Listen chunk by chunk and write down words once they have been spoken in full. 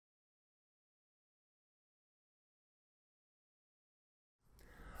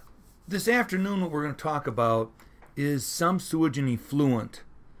This afternoon what we're going to talk about is sump, sewage, and effluent,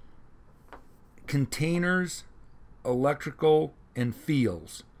 containers, electrical, and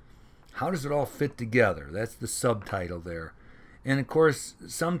fields. How does it all fit together? That's the subtitle there. And of course,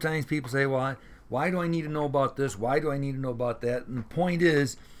 sometimes people say, well, why do I need to know about this? Why do I need to know about that? And the point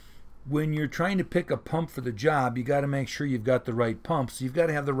is, when you're trying to pick a pump for the job, you got to make sure you've got the right pump. So you've got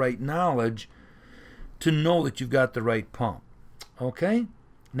to have the right knowledge to know that you've got the right pump. Okay?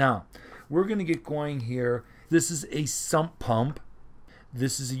 Now, we're going to get going here. This is a sump pump.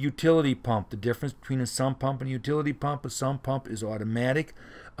 This is a utility pump. The difference between a sump pump and a utility pump: a sump pump is automatic.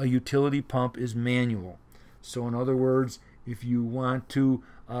 A utility pump is manual. So in other words, if you want to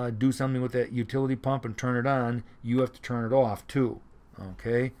do something with that utility pump and turn it on, you have to turn it off too.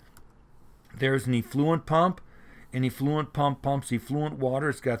 Okay? There's an effluent pump. An effluent pump pumps effluent water.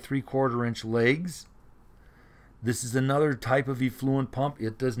 It's got 3/4 inch legs. This is another type of effluent pump.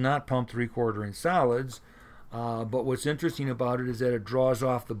 It does not pump 3/4 inch solids, but what's interesting about it is that it draws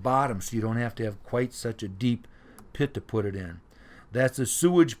off the bottom, so you don't have to have quite such a deep pit to put it in. That's a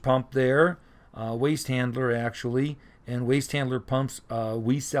sewage pump there, waste handler actually, and waste handler pumps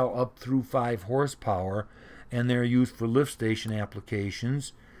we sell up through 5 horsepower, and they're used for lift station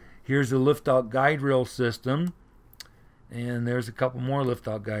applications. Here's a lift-out guide rail system, and there's a couple more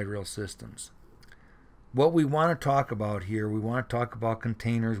lift-out guide rail systems. What we want to talk about here, we want to talk about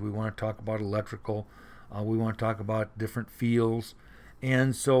containers, we want to talk about electrical, we want to talk about different fields.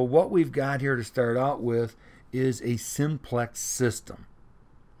 And so what we've got here to start out with is a simplex system.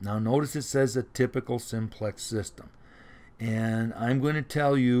 Now notice it says a typical simplex system. And I'm going to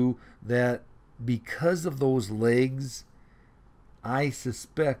tell you that because of those legs, I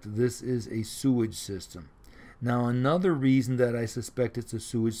suspect this is a sewage system. Now another reason that I suspect it's a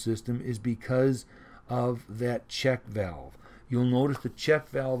sewage system is because of that check valve. You'll notice the check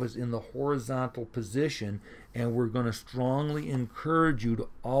valve is in the horizontal position, and we're going to strongly encourage you to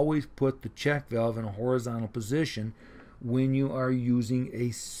always put the check valve in a horizontal position when you are using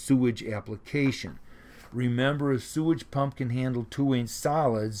a sewage application. Remember, a sewage pump can handle 2-inch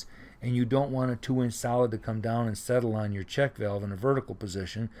solids, and you don't want a 2-inch solid to come down and settle on your check valve in a vertical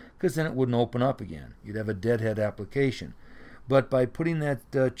position, because then it wouldn't open up again. You'd have a deadhead application. But by putting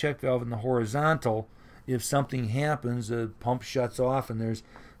that check valve in the horizontal, if something happens, the pump shuts off and there's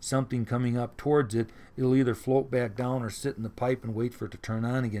something coming up towards it, it'll either float back down or sit in the pipe and wait for it to turn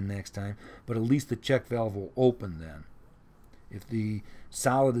on again next time, but at least the check valve will open then. If the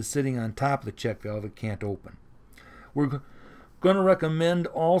solid is sitting on top of the check valve, it can't open. We're going to recommend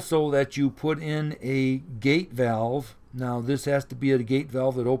also that you put in a gate valve. Now this has to be a gate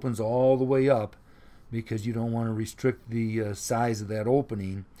valve that opens all the way up, because you don't want to restrict the size of that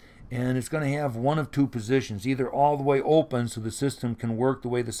opening. And it's going to have one of two positions: either all the way open so the system can work the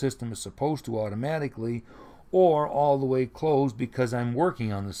way the system is supposed to automatically, or all the way closed because I'm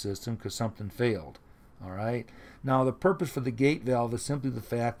working on the system because something failed. All right. Now the purpose for the gate valve is simply the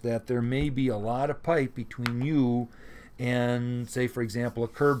fact that there may be a lot of pipe between you and, say for example, a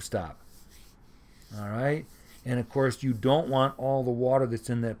curb stop. All right. And of course you don't want all the water that's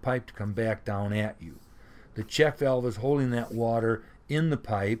in that pipe to come back down at you. The check valve is holding that water in the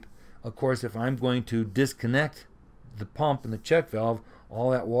pipe. Of course, if I'm going to disconnect the pump and the check valve,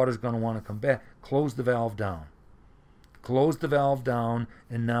 all that water is going to want to come back. Close the valve down. Close the valve down,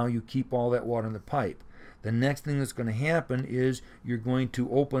 and now you keep all that water in the pipe. The next thing that's going to happen is you're going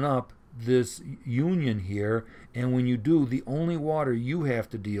to open up this union here, and when you do, the only water you have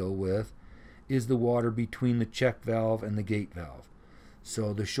to deal with is the water between the check valve and the gate valve.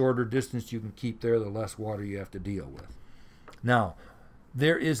 So the shorter distance you can keep there, the less water you have to deal with. Now,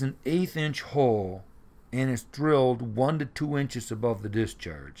 there is an 1/8 inch hole, and it's drilled 1 to 2 inches above the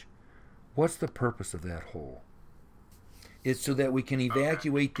discharge. What's the purpose of that hole? It's so that we can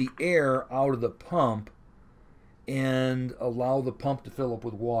evacuate the air out of the pump and allow the pump to fill up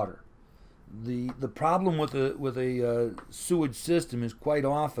with water. The problem with a sewage system is quite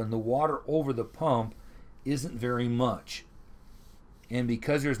often the water over the pump isn't very much. And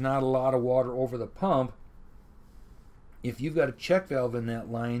because there's not a lot of water over the pump, if you've got a check valve in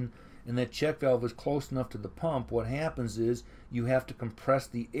that line and that check valve is close enough to the pump, what happens is you have to compress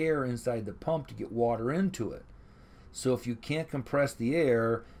the air inside the pump to get water into it. So if you can't compress the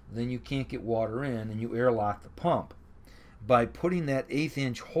air, then you can't get water in, and you airlock the pump. By putting that 1/8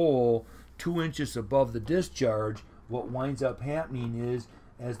 inch hole 2 inches above the discharge, what winds up happening is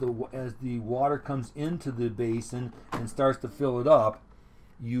as the water comes into the basin and starts to fill it up,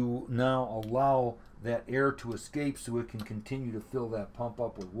 you now allow that air to escape so it can continue to fill that pump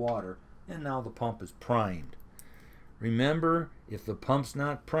up with water, and now the pump is primed. Remember, if the pump's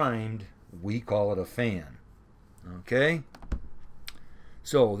not primed, we call it a fan. Okay?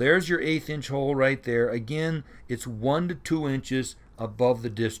 So there's your 1/8 inch hole right there. Again, it's 1 to 2 inches above the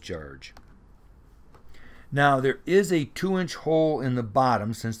discharge. Now there is a 2-inch hole in the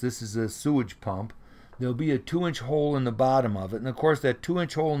bottom. Since this is a sewage pump, there'll be a 2-inch hole in the bottom of it. And of course that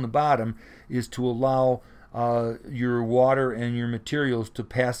 2-inch hole in the bottom is to allow your water and your materials to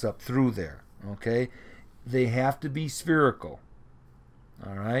pass up through there. Okay? They have to be spherical.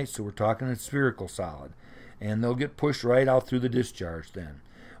 Alright, so we're talking a spherical solid. And they'll get pushed right out through the discharge then.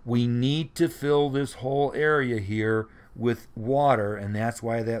 We need to fill this whole area here with water, and that's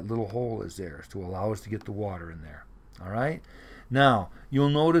why that little hole is there, to allow us to get the water in there. Alright? Now, you'll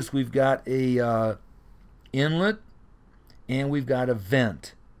notice we've got a inlet and we've got a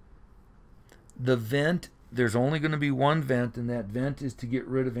vent. The vent, there's only going to be one vent, and that vent is to get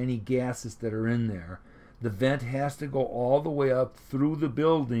rid of any gases that are in there. The vent has to go all the way up through the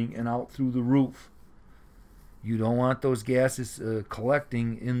building and out through the roof. You don't want those gases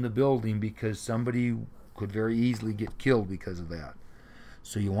collecting in the building, because somebody could very easily get killed because of that.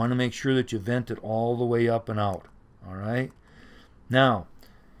 So you want to make sure that you vent it all the way up and out. Alright? Now,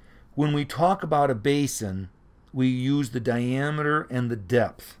 when we talk about a basin, we use the diameter and the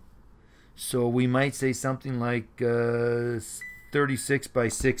depth. So we might say something like 36 by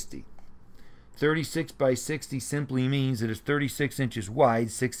 60. 36 by 60 simply means that it's 36 inches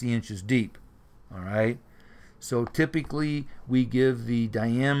wide, 60 inches deep. Alright? So typically we give the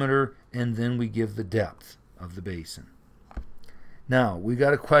diameter and then we give the depth of the basin. Now, we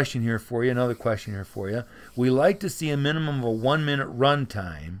got a question here for you, another question here for you. We like to see a minimum of a 1-minute run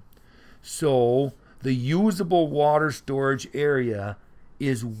time. So the usable water storage area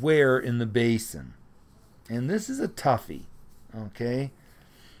is where in the basin? And this is a toughie, okay?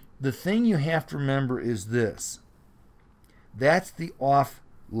 The thing you have to remember is this. That's the off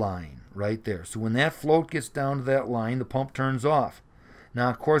line right there. So when that float gets down to that line, the pump turns off. Now,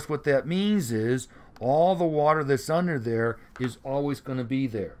 of course, what that means is all the water that's under there is always going to be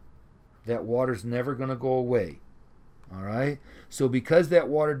there. That water's never going to go away. All right? So because that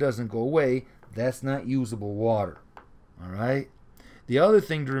water doesn't go away, that's not usable water. All right? The other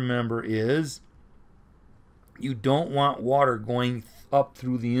thing to remember is you don't want water going up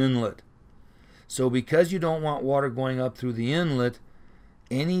through the inlet. So because you don't want water going up through the inlet,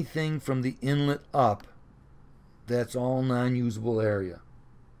 anything from the inlet up, that's all non-usable area.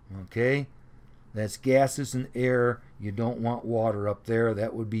 Okay? That's gases and air. You don't want water up there.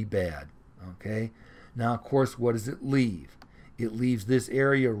 That would be bad. Okay? Now, of course, what does it leave? It leaves this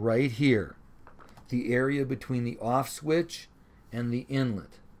area right here. The area between the off switch and the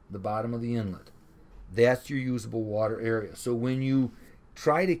inlet, the bottom of the inlet. That's your usable water area. So when you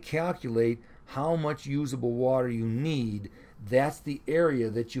try to calculate how much usable water you need, that's the area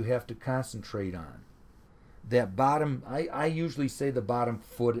that you have to concentrate on. That bottom, I usually say the bottom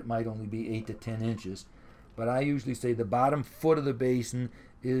foot, it might only be 8 to 10 inches, but I usually say the bottom foot of the basin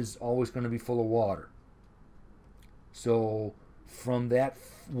is always going to be full of water. So from that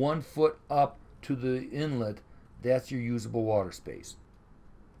 1 foot up to the inlet, that's your usable water space.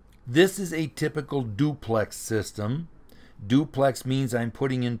 This is a typical duplex system. Duplex means I'm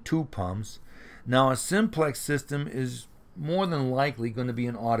putting in 2 pumps. Now a simplex system is more than likely going to be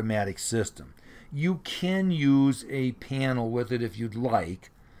an automatic system. You can use a panel with it if you'd like,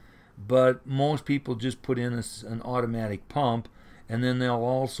 but most people just put in an automatic pump, and then they'll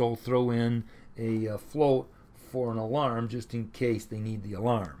also throw in a float for an alarm just in case they need the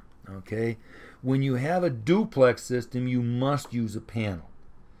alarm. Okay? When you have a duplex system, you must use a panel.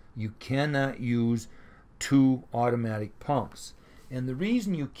 You cannot use 2 automatic pumps. And the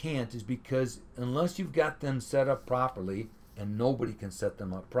reason you can't is because unless you've got them set up properly, and nobody can set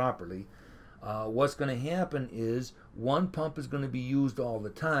them up properly, what's going to happen is one pump is going to be used all the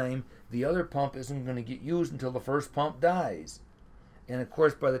time. The other pump isn't going to get used until the first pump dies. And of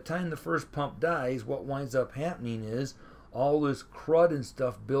course, by the time the first pump dies, what winds up happening is all this crud and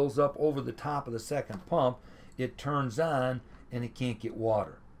stuff builds up over the top of the second pump. It turns on and it can't get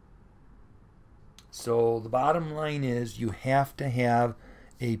water. So the bottom line is you have to have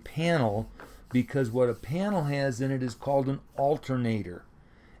a panel, because what a panel has in it is called an alternator.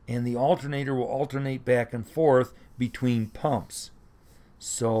 And the alternator will alternate back and forth between pumps.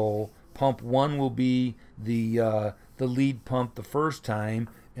 So pump 1 will be the lead pump the first time,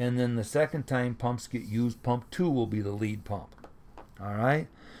 and then the second time pumps get used, pump 2 will be the lead pump. All right?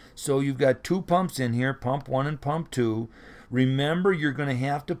 So you've got 2 pumps in here, pump 1 and pump 2. Remember, you're going to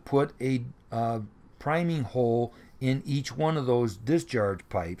have to put a priming hole in each one of those discharge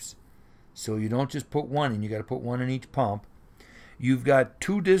pipes. So you don't just put one in, you got to put one in each pump. You've got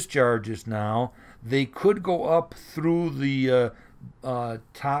 2 discharges now. They could go up through the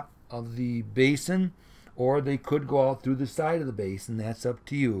top of the basin, or they could go out through the side of the basin. That's up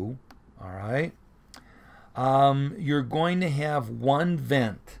to you. All right. You're going to have 1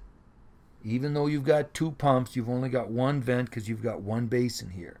 vent. Even though you've got 2 pumps, you've only got 1 vent because you've got 1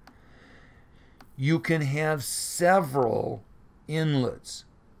 basin here. You can have several inlets.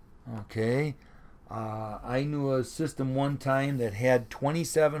 Okay. I knew a system one time that had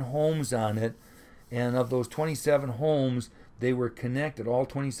 27 homes on it, and of those 27 homes, they were connected. All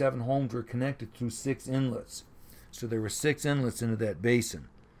 27 homes were connected through 6 inlets. So there were 6 inlets into that basin,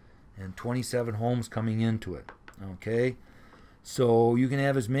 and 27 homes coming into it. Okay, so you can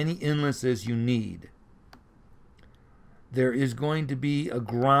have as many inlets as you need. There is going to be a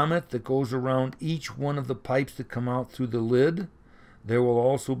grommet that goes around each one of the pipes that come out through the lid. There will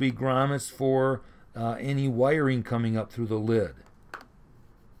also be grommets for any wiring coming up through the lid.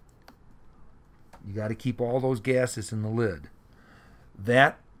 You got to keep all those gases in the lid.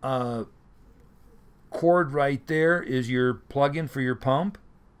 That cord right there is your plug-in for your pump.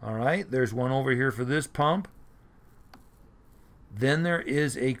 All right, there's one over here for this pump. Then there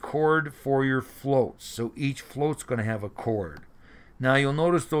is a cord for your floats. So each float's going to have a cord. Now you'll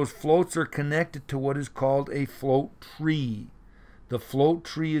notice those floats are connected to what is called a float tree. The float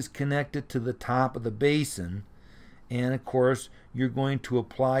tree is connected to the top of the basin, and of course you're going to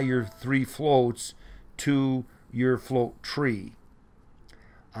apply your 3 floats to your float tree.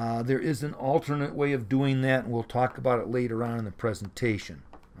 There is an alternate way of doing that, and we'll talk about it later on in the presentation.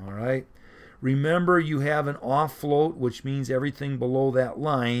 All right. Remember, you have an off float, which means everything below that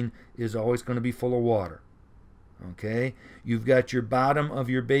line is always going to be full of water. Okay. You've got your bottom of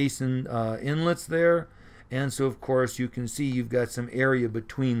your basin inlets there. And so, of course, you can see you've got some area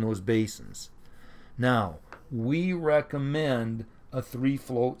between those basins. Now, we recommend a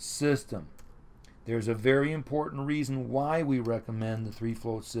 3-float system. There's a very important reason why we recommend the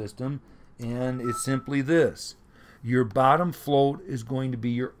 3-float system, and it's simply this. Your bottom float is going to be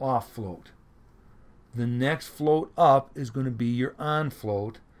your off float. The next float up is going to be your on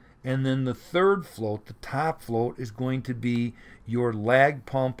float, and then the 3rd float, the top float, is going to be your lag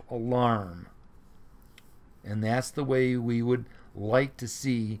pump alarm. And that's the way we would like to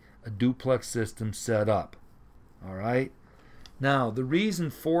see a duplex system set up. All right. Now, the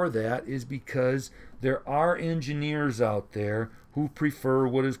reason for that is because there are engineers out there who prefer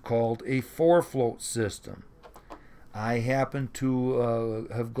what is called a 4-float system. I happen to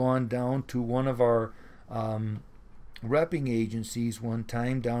have gone down to one of our repping agencies one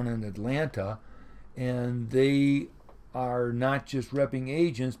time down in Atlanta, and they are not just repping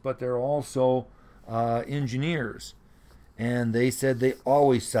agents, but they're also engineers, and they said they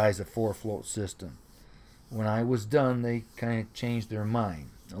always size a 4-float system. When I was done, they kind of changed their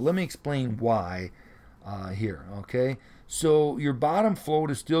mind. Now, let me explain why here. Okay, so your bottom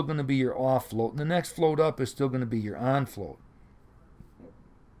float is still going to be your off float, and the next float up is still going to be your on float.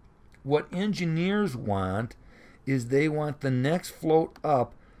 What engineers want is they want the next float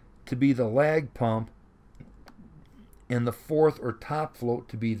up to be the lag pump, and the 4th or top float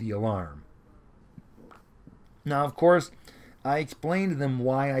to be the alarm. Now, of course, I explained to them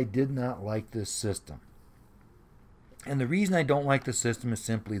why I did not like this system. And the reason I don't like the system is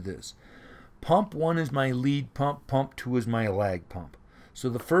simply this. Pump 1 is my lead pump, pump 2 is my lag pump. So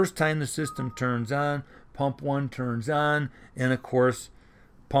the first time the system turns on, pump 1 turns on, and of course,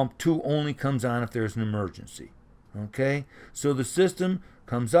 pump 2 only comes on if there's an emergency. Okay? So the system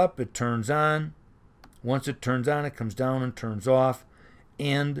comes up, it turns on. Once it turns on, it comes down and turns off,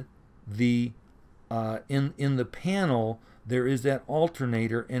 and the in the panel, there is that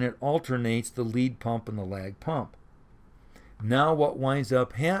alternator, and it alternates the lead pump and the lag pump. Now what winds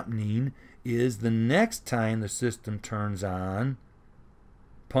up happening is the next time the system turns on,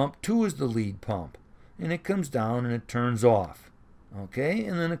 pump 2 is the lead pump, and it comes down and it turns off. Okay,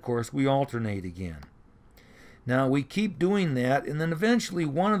 and then of course we alternate again. Now we keep doing that, and then eventually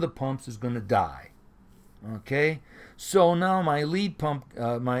one of the pumps is going to die. Okay, so now my lead pump,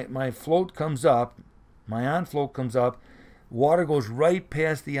 my float comes up, my on float comes up, water goes right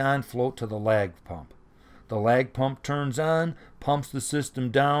past the on float to the lag pump. The lag pump turns on, pumps the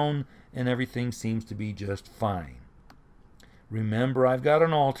system down, and everything seems to be just fine. Remember, I've got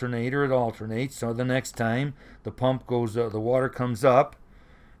an alternator, it alternates, so the next time the pump goes, the water comes up,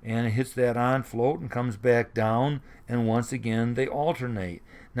 and it hits that on float and comes back down, and once again they alternate.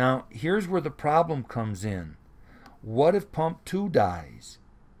 Now, here's where the problem comes in. What if pump 2 dies?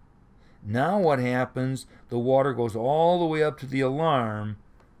 Now what happens, the water goes all the way up to the alarm,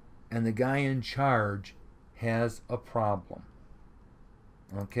 and the guy in charge has a problem.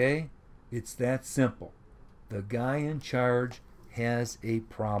 Okay? It's that simple. The guy in charge has a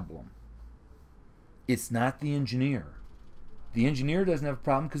problem. It's not the engineer. The engineer doesn't have a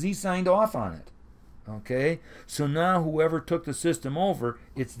problem because he signed off on it. Okay? So now whoever took the system over,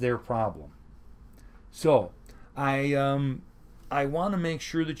 it's their problem. So, I want to make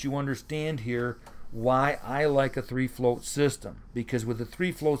sure that you understand here why I like a 3-float system. Because with a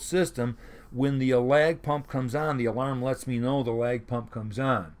 3-float system, when the lag pump comes on, the alarm lets me know the lag pump comes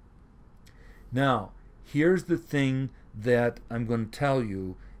on. Now, here's the thing that I'm going to tell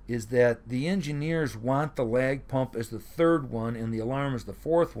you is that the engineers want the lag pump as the 3rd one and the alarm as the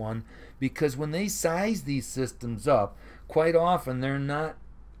 4th one, because when they size these systems up, quite often they're not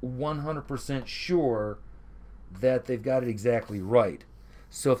 100% sure that they've got it exactly right.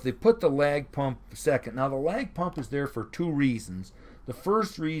 So if they put the lag pump second, now the lag pump is there for 2 reasons. The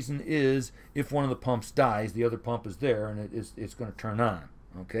first reason is if one of the pumps dies, the other pump is there and it's going to turn on.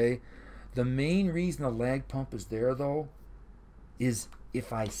 Okay? The main reason the lag pump is there, though, is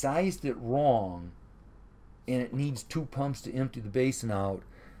if I sized it wrong and it needs 2 pumps to empty the basin out,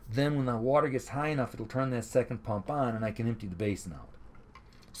 then when the water gets high enough, it'll turn that second pump on and I can empty the basin out.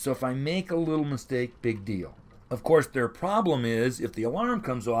 So if I make a little mistake, big deal. Of course, their problem is if the alarm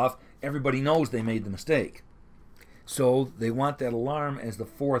comes off, everybody knows they made the mistake. So they want that alarm as the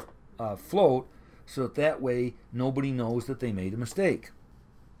 4th float, so that way nobody knows that they made a mistake.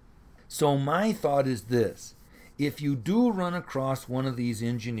 So my thought is this. If you do run across one of these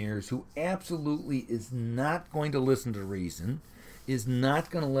engineers who absolutely is not going to listen to reason, is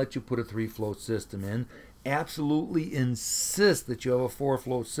not going to let you put a 3-float system in, absolutely insists that you have a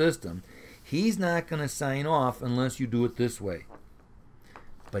 4-float system, he's not going to sign off unless you do it this way.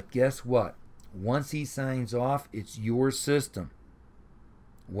 But guess what? Once he signs off, it's your system.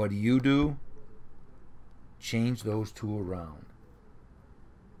 What do? Change those 2 around.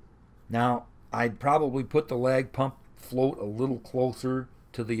 Now, I'd probably put the lag pump float a little closer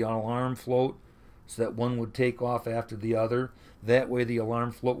to the alarm float so that one would take off after the other. That way the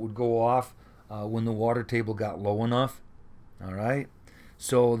alarm float would go off when the water table got low enough. All right?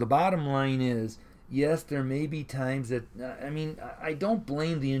 So the bottom line is, yes, there may be times that, I don't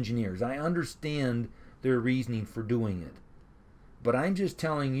blame the engineers. I understand their reasoning for doing it. But I'm just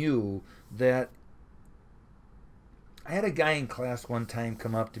telling you that I had a guy in class one time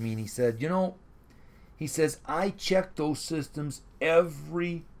come up to me and he said, he says, I check those systems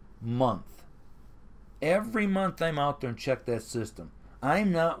every month. Every month I'm out there and check that system.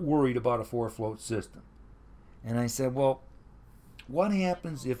 I'm not worried about a 4-float system. And I said, well, what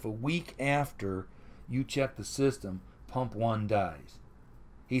happens if a week after you check the system, pump 1 dies?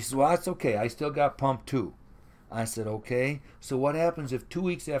 He said, well, that's okay. I still got pump 2. I said, okay. So what happens if 2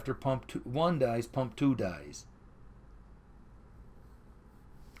 weeks after pump 1 dies, pump 2 dies?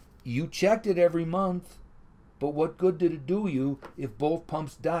 You checked it every month, but what good did it do you if both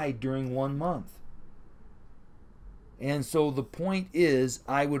pumps died during 1 month? And so the point is,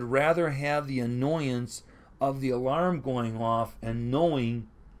 I would rather have the annoyance of the alarm going off and knowing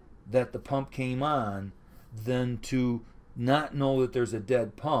that the pump came on than to not know that there's a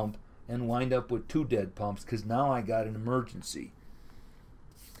dead pump and wind up with 2 dead pumps, because now I got an emergency.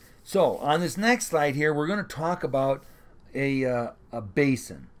 So on this next slide here, we're going to talk about a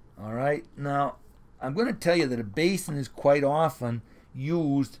basin. All right. Now, I'm going to tell you that a basin is quite often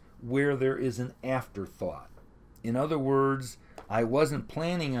used where there is an afterthought. In other words, I wasn't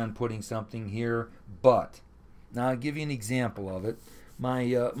planning on putting something here, but now I'll give you an example of it.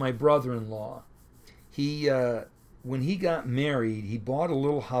 My brother-in-law, when he got married, he bought a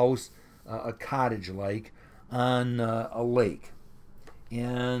little house, a cottage-like, on a lake,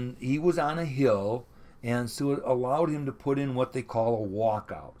 and he was on a hill. And so it allowed him to put in what they call a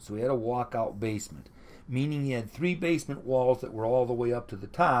walkout. So he had a walkout basement, meaning he had 3 basement walls that were all the way up to the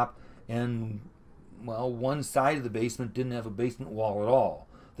top, and, well, one side of the basement didn't have a basement wall at all.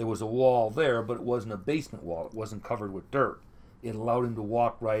 There was a wall there, but it wasn't a basement wall. It wasn't covered with dirt. It allowed him to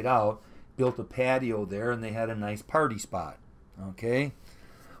walk right out, built a patio there, and they had a nice party spot. Okay?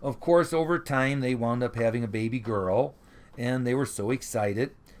 Of course, over time, they wound up having a baby girl, and they were so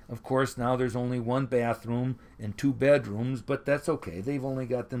excited. Of course, now there's only 1 bathroom and 2 bedrooms, but that's okay. They've only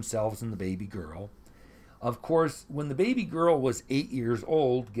got themselves and the baby girl. Of course, when the baby girl was 8 years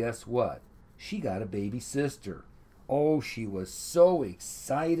old, guess what? She got a baby sister. Oh, she was so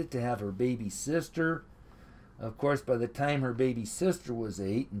excited to have her baby sister. Of course, by the time her baby sister was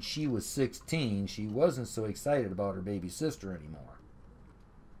 8 and she was 16, she wasn't so excited about her baby sister anymore.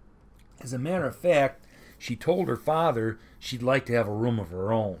 As a matter of fact, she told her father she'd like to have a room of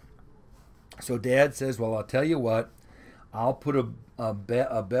her own. So Dad says, well, I'll tell you what, I'll put a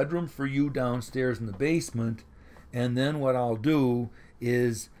bedroom for you downstairs in the basement, and then what I'll do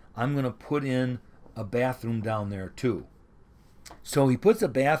is I'm going to put in a bathroom down there too. So he puts a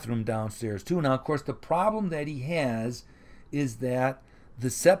bathroom downstairs too. Now, of course, the problem that he has is that the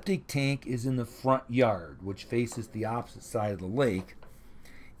septic tank is in the front yard, which faces the opposite side of the lake.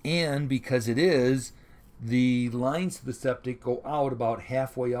 And because it is, the lines to the septic go out about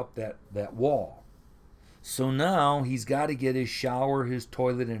halfway up that wall. So now he's got to get his shower, his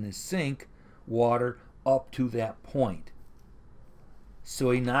toilet, and his sink water up to that point.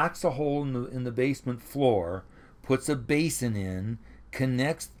 So he knocks a hole in the basement floor, puts a basin in,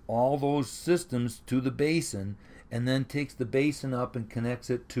 connects all those systems to the basin, and then takes the basin up and connects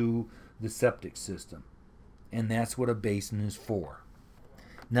it to the septic system. And that's what a basin is for.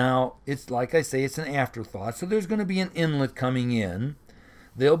 Now, it's like I say, it's an afterthought. So there's going to be an inlet coming in.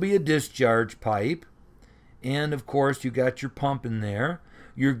 There'll be a discharge pipe. And, of course, you got your pump in there.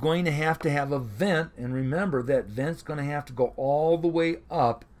 You're going to have a vent. And remember, that vent's going to have to go all the way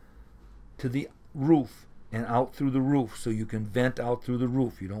up to the roof and out through the roof. So you can vent out through the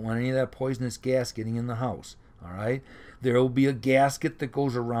roof. You don't want any of that poisonous gas getting in the house. All right? There will be a gasket that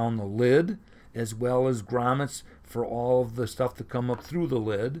goes around the lid, as well as grommets for all of the stuff to come up through the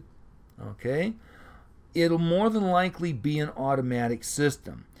lid. Okay? It'll more than likely be an automatic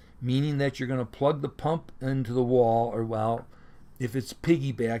system, meaning that you're going to plug the pump into the wall, or, well, if it's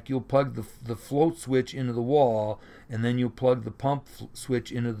piggyback, you'll plug the float switch into the wall, and then you'll plug the pump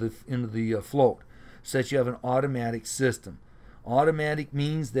switch into the float, so that you have an automatic system. Automatic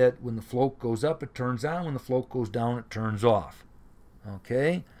means that when the float goes up, it turns on. When the float goes down, it turns off.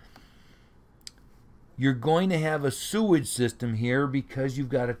 Okay? You're going to have a sewage system here because you've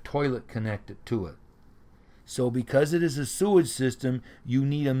got a toilet connected to it. So because it is a sewage system, you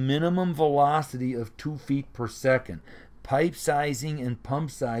need a minimum velocity of 2 feet per second. Pipe sizing and pump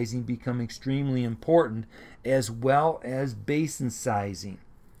sizing become extremely important, as well as basin sizing.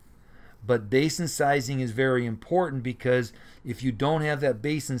 But basin sizing is very important because if you don't have that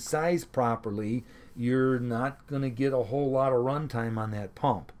basin sized properly, you're not going to get a whole lot of runtime on that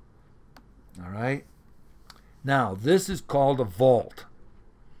pump. All right? Now, this is called a vault.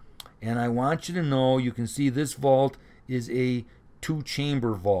 And I want you to know, you can see this vault is a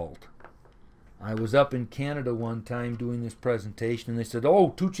 2-chamber vault. I was up in Canada one time doing this presentation, and they said,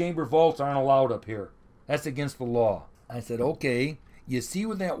 oh, 2-chamber vaults aren't allowed up here. That's against the law. I said, okay, you see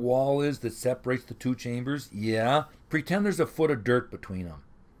where that wall is that separates the 2 chambers? Yeah. Pretend there's a foot of dirt between them,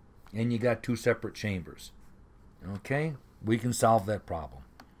 and you got 2 separate chambers. Okay? We can solve that problem.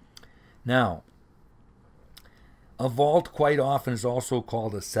 Now, a vault quite often is also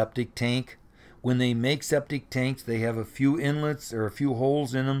called a septic tank. When they make septic tanks, they have a few inlets or a few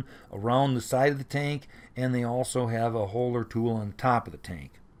holes in them around the side of the tank, and they also have a hole or two on top of the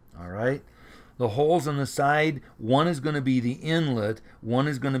tank. All right? The holes on the side, one is going to be the inlet, one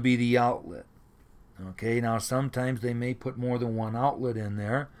is going to be the outlet. Okay, now sometimes they may put more than one outlet in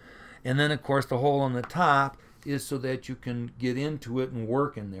there. And then, of course, the hole on the top is so that you can get into it and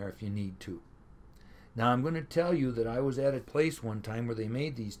work in there if you need to. Now, I'm going to tell you that I was at a place one time where they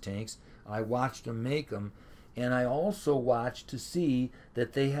made these tanks. I watched them make them, and I also watched to see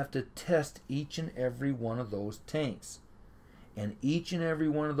that they have to test each and every one of those tanks. And each and every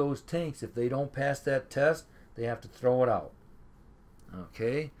one of those tanks, if they don't pass that test, they have to throw it out.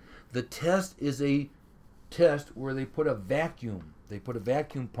 Okay? The test is a test where they put a vacuum. They put a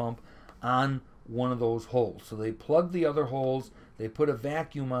vacuum pump on one of those holes. So they plug the other holes, they put a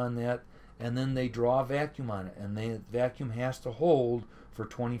vacuum on that, and then they draw a vacuum on it. And the vacuum has to hold for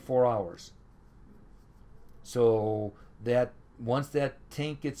 24 hours. So that once that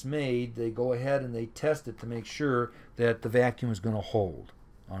tank gets made, they go ahead and they test it to make sure that the vacuum is going to hold.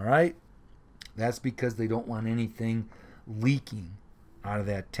 All right? That's because they don't want anything leaking out of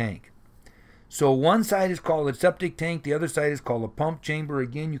that tank. So one side is called a septic tank. The other side is called a pump chamber.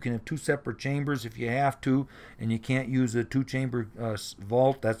 Again, you can have 2 separate chambers if you have to, and you can't use a 2-chamber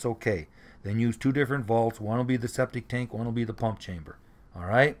vault. That's okay. Then use 2 different vaults. One will be the septic tank, one will be the pump chamber. All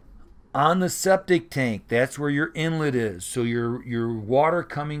right? On the septic tank, that's where your inlet is. So your water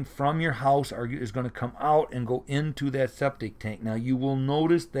coming from your house is going to come out and go into that septic tank. Now, you will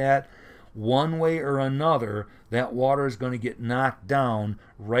notice that one way or another, that water is going to get knocked down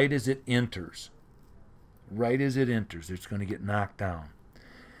right as it enters. Right as it enters, it's going to get knocked down.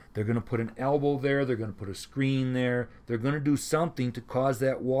 They're going to put an elbow there. They're going to put a screen there. They're going to do something to cause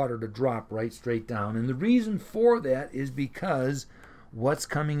that water to drop right straight down. And the reason for that is because what's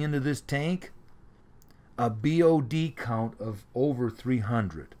coming into this tank? A BOD count of over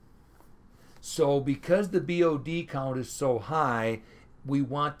 300. So because the BOD count is so high, we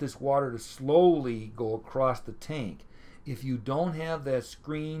want this water to slowly go across the tank. If you don't have that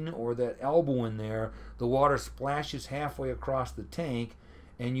screen or that elbow in there, the water splashes halfway across the tank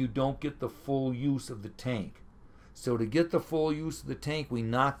and you don't get the full use of the tank. So to get the full use of the tank, we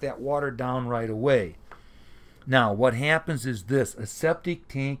knock that water down right away. Now, what happens is this. A septic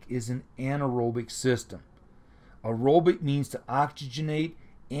tank is an anaerobic system. Aerobic means to oxygenate.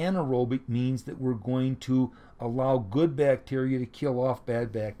 Anaerobic means that we're going to allow good bacteria to kill off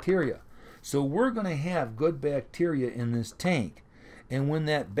bad bacteria. So we're going to have good bacteria in this tank. And when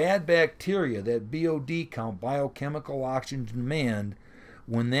that bad bacteria, that BOD count, biochemical oxygen demand,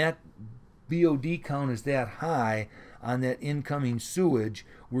 when that BOD count is that high on that incoming sewage,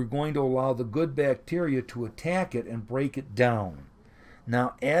 we're going to allow the good bacteria to attack it and break it down.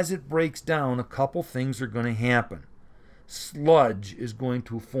 Now, as it breaks down, a couple things are going to happen. Sludge is going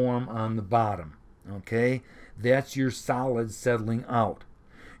to form on the bottom. Okay? That's your solids settling out.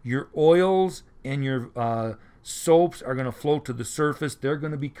 Your oils and your soaps are going to float to the surface. They're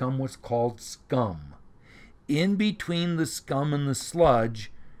going to become what's called scum. In between the scum and the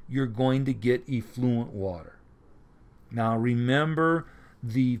sludge, you're going to get effluent water. Now remember,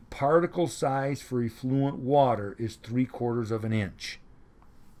 the particle size for effluent water is 3/4 of an inch.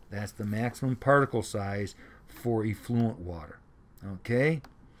 That's the maximum particle size for effluent water. Okay?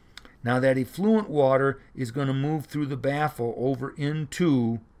 Now that effluent water is going to move through the baffle over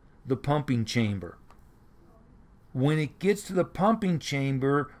into the pumping chamber. When it gets to the pumping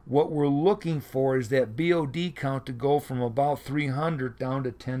chamber, what we're looking for is that BOD count to go from about 300 down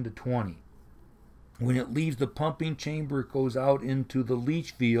to 10 to 20. When it leaves the pumping chamber, it goes out into the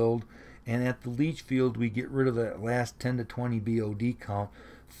leach field, and at the leach field we get rid of that last 10 to 20 BOD count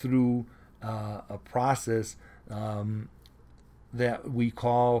through a process that we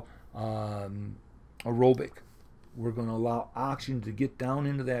call aerobic. We're going to allow oxygen to get down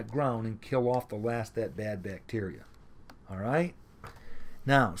into that ground and kill off the last that bad bacteria. All right?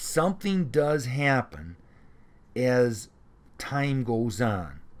 Now, something does happen as time goes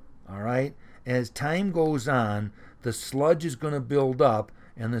on. All right? As time goes on, the sludge is going to build up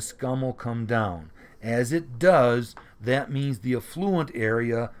and the scum will come down. As it does, that means the effluent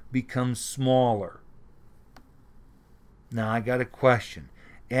area becomes smaller. Now, I got a question.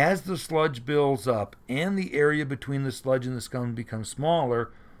 As the sludge builds up and the area between the sludge and the scum becomes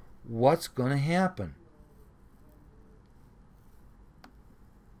smaller, what's going to happen?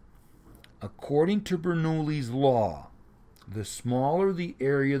 According to Bernoulli's law, the smaller the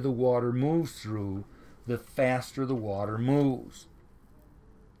area the water moves through, the faster the water moves.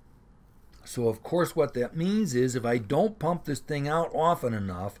 So, of course, what that means is if I don't pump this thing out often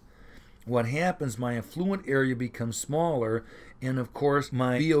enough, what happens, my effluent area becomes smaller, and of course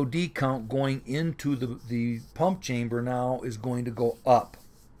my BOD count going into the pump chamber now is going to go up.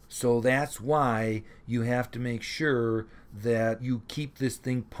 So that's why you have to make sure that you keep this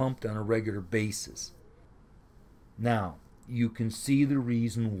thing pumped on a regular basis. Now, you can see the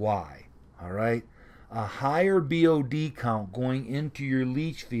reason why. All right? A higher BOD count going into your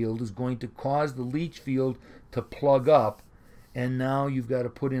leach field is going to cause the leach field to plug up, and now you've got to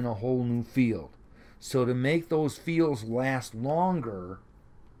put in a whole new field. So to make those fields last longer,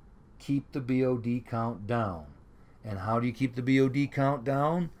 keep the BOD count down. And how do you keep the BOD count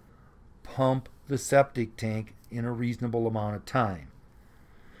down? Pump the septic tank in a reasonable amount of time.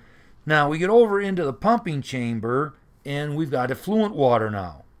 Now we get over into the pumping chamber and we've got effluent water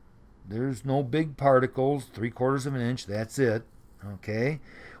now. There's no big particles, 3/4 of an inch, that's it. Okay,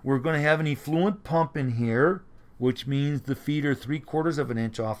 we're going to have an effluent pump in here, which means the feet are 3/4 of an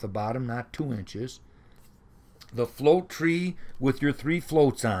inch off the bottom, not 2 inches. The float tree with your 3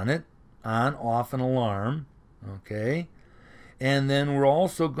 floats on it, on, off, and alarm. Okay, and then we're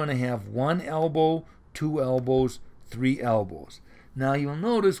also going to have 1 elbow, 2 elbows, 3 elbows. Now you'll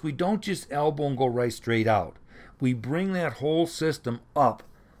notice we don't just elbow and go right straight out. We bring that whole system up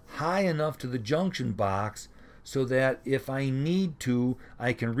high enough to the junction box so that if I need to,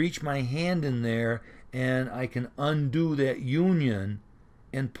 I can reach my hand in there and I can undo that union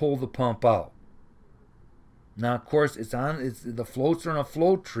and pull the pump out. Now, of course, the floats are on a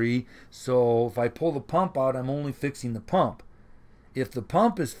float tree, so if I pull the pump out, I'm only fixing the pump. If the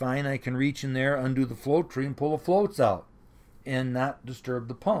pump is fine, I can reach in there, undo the float tree, and pull the floats out and not disturb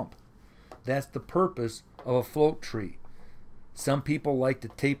the pump. That's the purpose of a float tree. Some people like to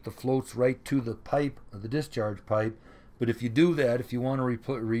tape the floats right to the pipe, the discharge pipe, but if you do that, if you want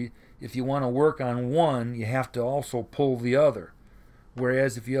to work on one, you have to also pull the other.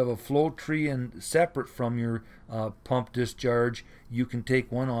 Whereas if you have a flow tree and separate from your pump discharge, you can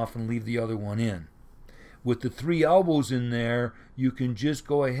take one off and leave the other one in. With the 3 elbows in there, you can just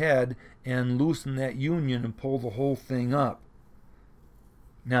go ahead and loosen that union and pull the whole thing up.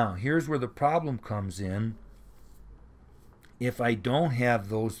 Now, here's where the problem comes in. If I don't have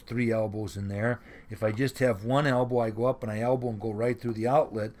those 3 elbows in there, if I just have one elbow, I go up and I elbow and go right through the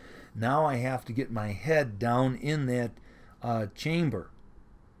outlet. Now I have to get my head down in that chamber.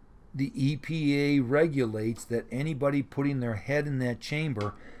 The EPA regulates that anybody putting their head in that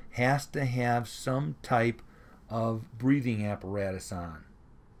chamber has to have some type of breathing apparatus on.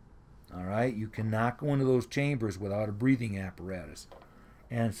 All right, you cannot go into those chambers without a breathing apparatus.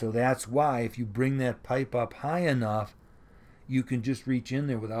 And so that's why if you bring that pipe up high enough, you can just reach in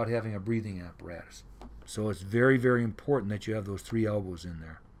there without having a breathing apparatus. So it's very, very important that you have those 3 elbows in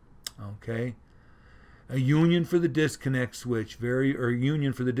there. Okay? A union for the disconnect switch,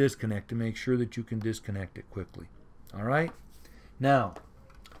 union for the disconnect to make sure that you can disconnect it quickly. All right? Now,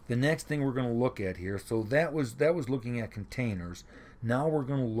 the next thing we're going to look at here, so that was looking at containers. Now we're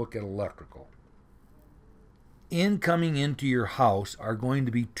going to look at electrical. Incoming into your house are going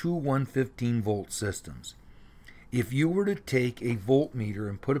to be 2 115-volt systems. If you were to take a voltmeter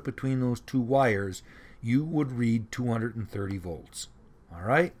and put it between those 2 wires, you would read 230 volts. All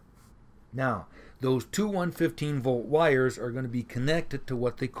right? Now, those 2 115-volt wires are going to be connected to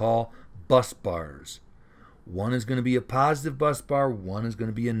what they call bus bars. One is going to be a positive bus bar, one is going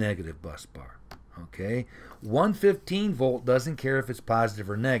to be a negative bus bar. Okay? 115-volt doesn't care if it's positive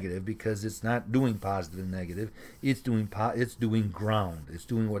or negative because it's not doing positive and negative. It's doing ground. It's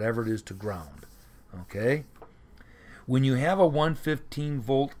doing whatever it is to ground. Okay? When you have a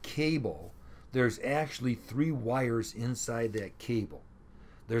 115-volt cable, there's actually 3 wires inside that cable.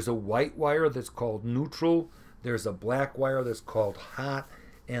 There's a white wire that's called neutral, there's a black wire that's called hot,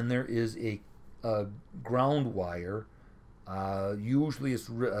 and there is a ground wire. Usually it's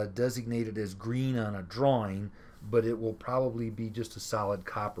designated as green on a drawing, but it will probably be just a solid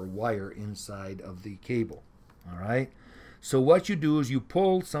copper wire inside of the cable. All right? So what you do is you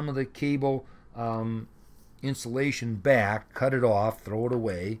pull some of the cable insulation back, cut it off, throw it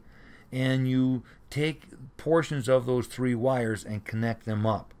away, and you take portions of those 3 wires and connect them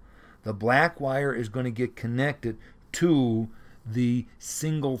up. The black wire is going to get connected to the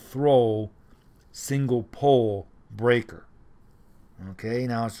single throw, single pole breaker. Okay,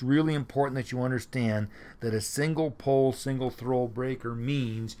 now it's really important that you understand that a single pole, single throw breaker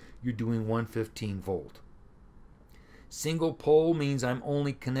means you're doing 115-volt. Single pole means I'm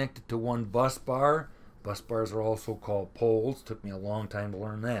only connected to one bus bar. Bus bars are also called poles. Took me a long time to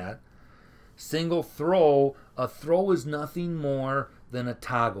learn that. Single throw, a throw is nothing more than a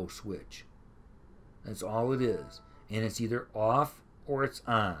toggle switch. That's all it is. And it's either off or it's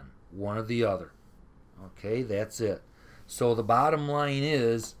on, one or the other. Okay, that's it. So the bottom line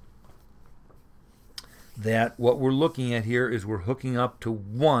is that what we're looking at here is we're hooking up to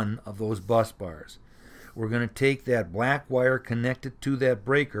one of those bus bars. We're going to take that black wire, connect it to that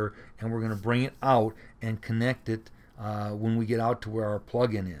breaker, and we're going to bring it out and connect it when we get out to where our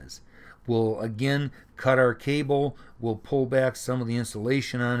plug-in is. We'll again cut our cable, we'll pull back some of the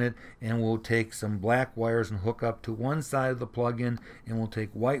insulation on it, and we'll take some black wires and hook up to one side of the plug-in, and we'll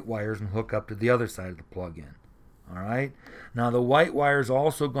take white wires and hook up to the other side of the plug-in. All right? Now the white wire is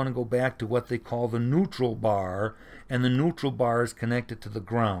also going to go back to what they call the neutral bar, and the neutral bar is connected to the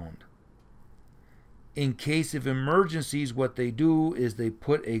ground. In case of emergencies, what they do is they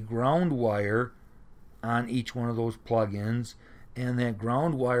put a ground wire on each one of those plug-ins, and that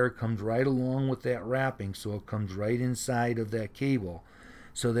ground wire comes right along with that wrapping, so it comes right inside of that cable,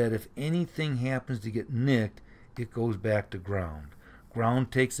 so that if anything happens to get nicked, it goes back to ground.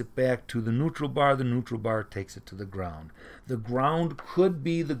 Ground takes it back to the neutral bar takes it to the ground. The ground could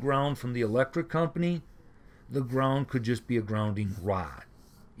be the ground from the electric company. The ground could just be a grounding rod.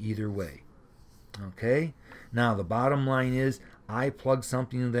 Either way. Okay? Now the bottom line is I plug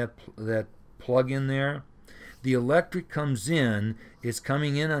something in that plug in there. The electric comes in, it's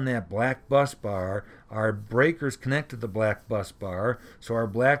coming in on that black bus bar. Our breakers connect to the black bus bar, so our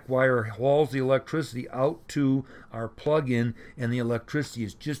black wire hauls the electricity out to our plug-in, and the electricity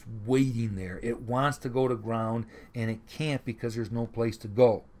is just waiting there. It wants to go to ground, and it can't because there's no place to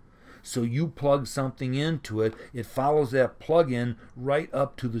go. So you plug something into it, it follows that plug-in right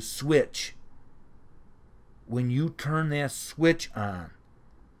up to the switch. When you turn that switch on,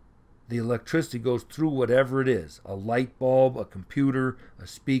 the electricity goes through whatever it is, a light bulb, a computer, a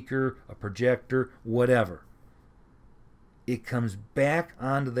speaker, a projector, whatever. it comes back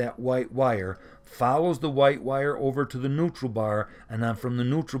onto that white wire, follows the white wire over to the neutral bar, and then from the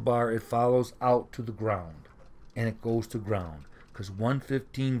neutral bar it follows out to the ground. And it goes to ground because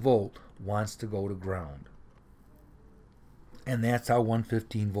 115 volt wants to go to ground. And that's how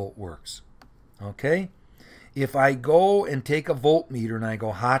 115 volt works. Okay? If I go and take a voltmeter and I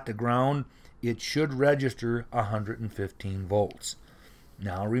go hot to ground, it should register 115 volts.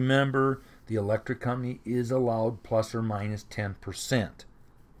 Now remember, the electric company is allowed plus or minus 10%.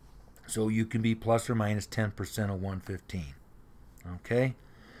 So you can be plus or minus 10% of 115. Okay?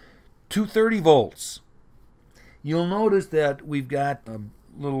 230 volts. You'll notice that we've got a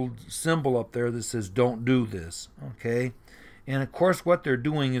little symbol up there that says don't do this. Okay? And of course what they're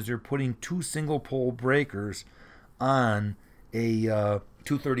doing is they're putting two single pole breakers on a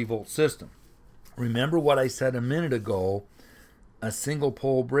 230 volt system. Remember what I said a minute ago, a single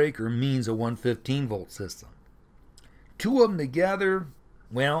pole breaker means a 115 volt system. Two of them together,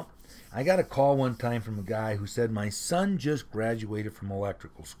 well, I got a call one time from a guy who said, my son just graduated from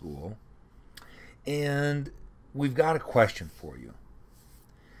electrical school and we've got a question for you.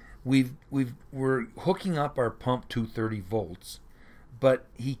 We're hooking up our pump 230 volts, but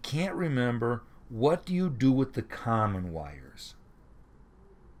he can't remember, what do you do with the common wires?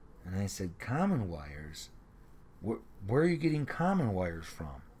 And I said, common wires? Where are you getting common wires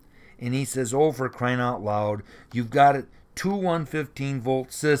from? And he says, oh, for crying out loud, you've got it, two 115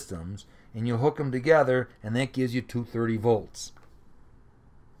 volt systems, and you hook them together, and that gives you 230 volts.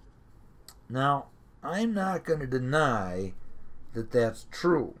 Now, I'm not going to deny that that's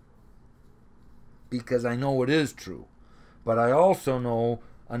true, because I know it is true. But I also know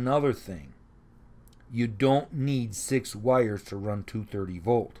another thing. You don't need 6 wires to run 230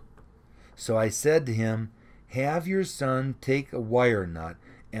 volt. So I said to him, have your son take a wire nut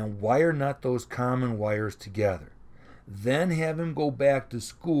and wire nut those common wires together. Then have him go back to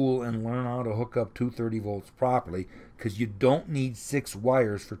school and learn how to hook up 230 volts properly, because you don't need 6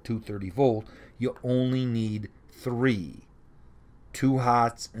 wires for 230 volt. You only need 3. 2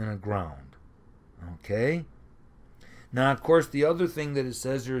 hots and a ground. Okay? Now, of course, the other thing that it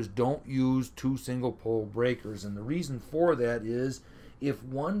says there is don't use 2 single pole breakers. And the reason for that is if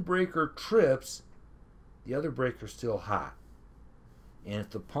one breaker trips, the other breaker's still hot. And if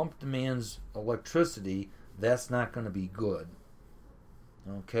the pump demands electricity, that's not going to be good.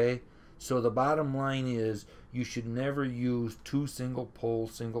 Okay? So the bottom line is you should never use 2 single pole,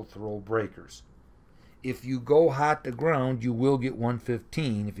 single throw breakers. If you go hot to ground, you will get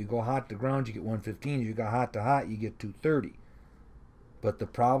 115. If you go hot to ground, you get 115. If you go hot to hot, you get 230. But the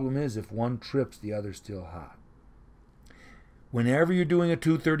problem is if one trips, the other's still hot. Whenever you're doing a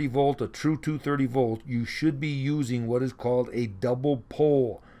 230 volt, a true 230 volt, you should be using what is called a double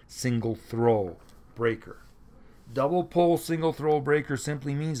pole single throw breaker. Double pole single throw breaker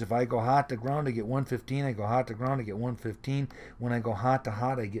simply means if I go hot to ground, I get 115. I go hot to ground, I get 115. When I go hot to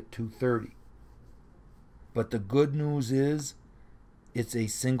hot, I get 230. But the good news is it's a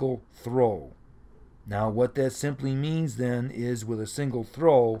single throw. Now what that simply means then is with a single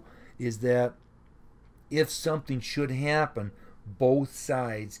throw is that if something should happen, both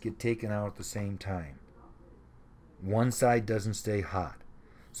sides get taken out at the same time. One side doesn't stay hot.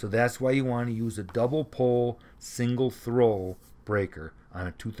 So that's why you want to use a double pole single throw breaker on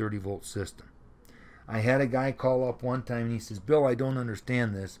a 230 volt system. I had a guy call up one time and he says, Bill, I don't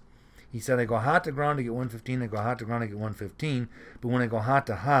understand this. He said, I go hot to ground, I get 115. I go hot to ground, I get 115. But when I go hot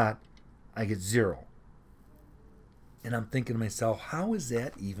to hot, I get 0. And I'm thinking to myself, how is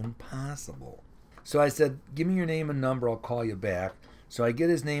that even possible? So I said, give me your name and number, I'll call you back. So I get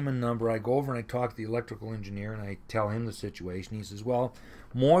his name and number. I go over and I talk to the electrical engineer and I tell him the situation. He says, well,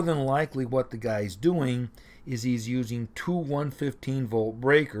 more than likely what the guy's doing is he's using 2 115 volt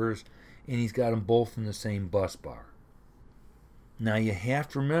breakers and he's got them both in the same bus bar. Now you have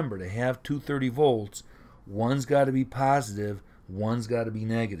to remember, to have 230 volts, one's got to be positive, one's got to be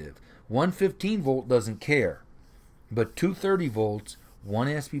negative. 115 volt doesn't care, but 230 volts, one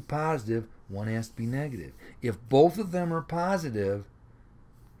has to be positive, one has to be negative. If both of them are positive,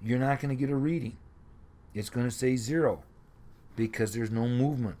 you're not going to get a reading. It's going to say 0 because there's no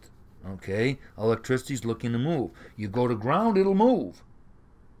movement. Okay? Electricity's looking to move. You go to ground, it'll move.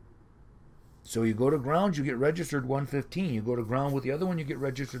 So you go to ground, you get registered 115. You go to ground with the other one, you get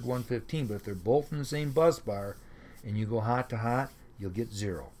registered 115. But if they're both in the same bus bar and you go hot to hot, you'll get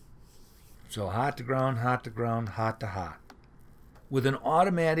 0. So hot to ground, hot to ground, hot to hot. With an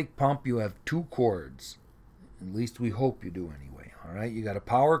automatic pump, you have 2 cords. At least we hope you do anyway. All right, you got a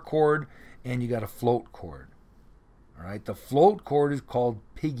power cord and you got a float cord. All right, the float cord is called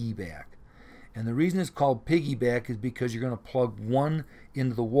piggyback. And the reason it's called piggyback is because you're going to plug one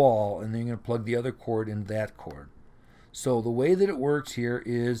into the wall and then you're going to plug the other cord into that cord. So the way that it works here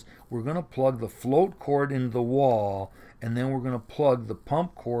is we're going to plug the float cord into the wall and then we're going to plug the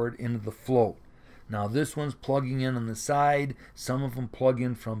pump cord into the float. Now this one's plugging in on the side, some of them plug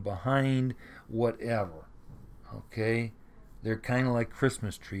in from behind, whatever. Okay? They're kind of like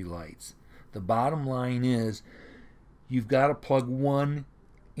Christmas tree lights. The bottom line is you've got to plug one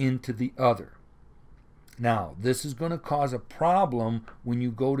into the other. Now, this is going to cause a problem when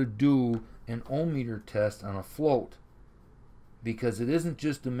you go to do an ohmmeter test on a float, because it isn't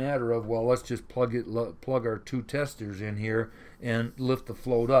just a matter of, well, let's just plug our two testers in here and lift the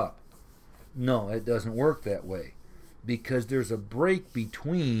float up. No, it doesn't work that way, because there's a break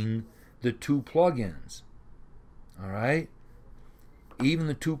between the two plug-ins. All right? Even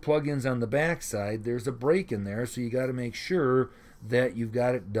the two plug-ins on the back side, there's a break in there, so you got to make sure that you've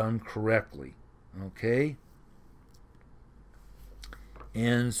got it done correctly. Okay?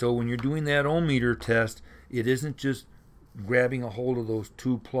 And so when you're doing that ohmmeter test, it isn't just grabbing a hold of those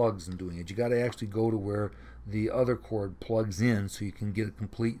two plugs and doing it. You got to actually go to where the other cord plugs in so you can get a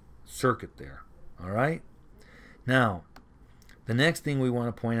complete circuit there. All right? Now, the next thing we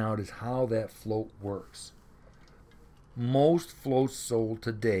want to point out is how that float works. Most floats sold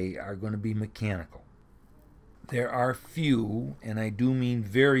today are going to be mechanical. There are few, and I do mean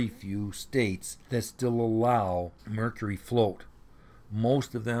very few, states that still allow mercury float.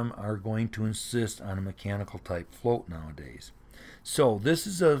 Most of them are going to insist on a mechanical type float nowadays. So this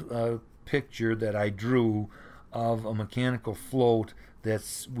is a picture that I drew of a mechanical float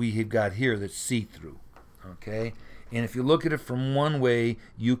we have got here that's see-through. Okay? And if you look at it from one way,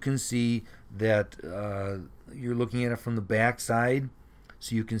 you can see that you're looking at it from the back side.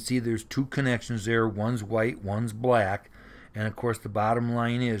 So you can see there's two connections there. One's white, one's black. And of course the bottom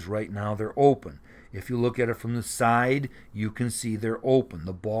line is right now they're open. If you look at it from the side, you can see they're open.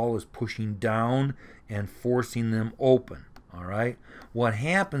 The ball is pushing down and forcing them open. All right? What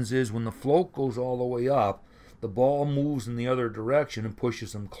happens is when the float goes all the way up, the ball moves in the other direction and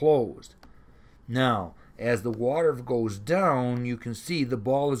pushes them closed. Now, as the water goes down, you can see the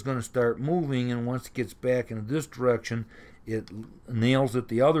ball is going to start moving, and once it gets back into this direction, it nails it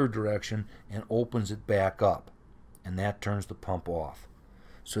the other direction and opens it back up, and that turns the pump off.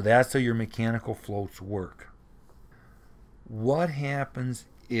 So that's how your mechanical floats work. What happens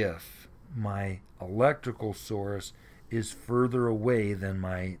if my electrical source is further away than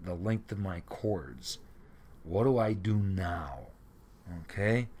the length of my cords? What do I do now?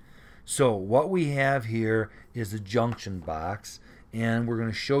 Okay? So what we have here is a junction box, and we're going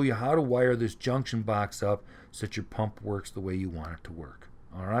to show you how to wire this junction box up so that your pump works the way you want it to work.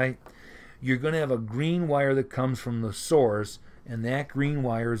 All right? You're going to have a green wire that comes from the source, and that green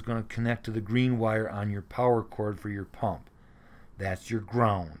wire is going to connect to the green wire on your power cord for your pump. That's your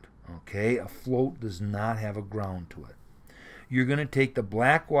ground. Okay? A float does not have a ground to it. You're going to take the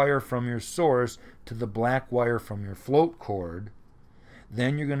black wire from your source to the black wire from your float cord.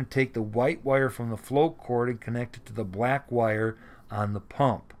 Then you're going to take the white wire from the float cord and connect it to the black wire on the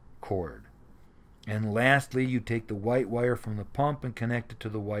pump cord. And lastly, you take the white wire from the pump and connect it to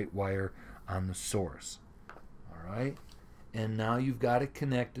the white wire on the source. All right? And now you've got it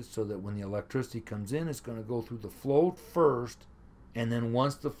connected so that when the electricity comes in, it's going to go through the float first, and then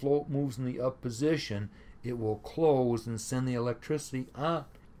once the float moves in the up position, it will close and send the electricity on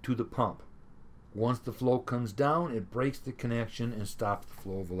to the pump. Once the float comes down, it breaks the connection and stops the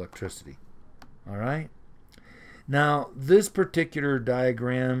flow of electricity. All right? Now, this particular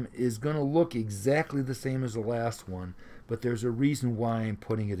diagram is going to look exactly the same as the last one, but there's a reason why I'm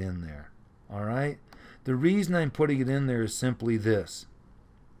putting it in there. All right? The reason I'm putting it in there is simply this.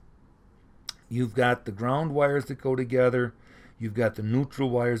 You've got the ground wires that go together. You've got the neutral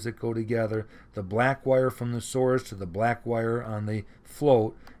wires that go together, the black wire from the source to the black wire on the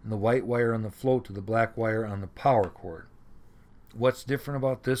float, and the white wire on the float to the black wire on the power cord. What's different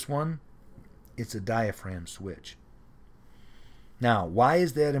about this one? It's a diaphragm switch. Now, why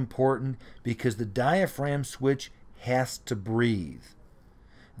is that important? Because the diaphragm switch has to breathe.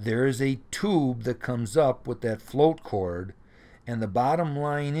 There is a tube that comes up with that float cord, and the bottom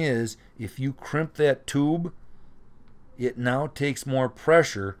line is, if you crimp that tube, it now takes more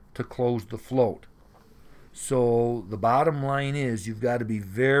pressure to close the float. So the bottom line is you've got to be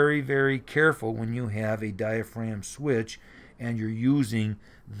very, very careful when you have a diaphragm switch and you're using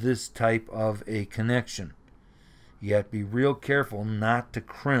this type of a connection. You have to be real careful not to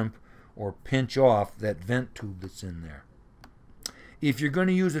crimp or pinch off that vent tube that's in there. If you're going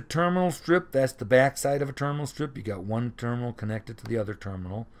to use a terminal strip, that's the back side of a terminal strip. You got one terminal connected to the other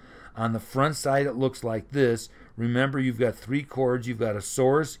terminal. On the front side, it looks like this. Remember, you've got 3 cords. You've got a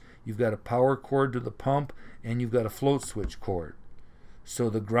source, you've got a power cord to the pump, and you've got a float switch cord. So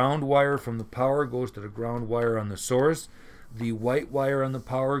the ground wire from the power goes to the ground wire on the source. The white wire on the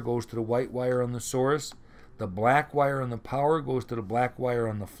power goes to the white wire on the source. The black wire on the power goes to the black wire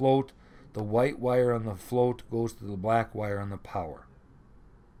on the float. The white wire on the float goes to the black wire on the power.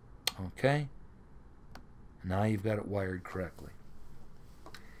 Okay? Now you've got it wired correctly.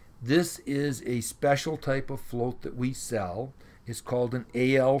 This is a special type of float that we sell. It's called an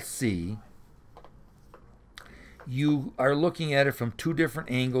ALC. You are looking at it from 2 different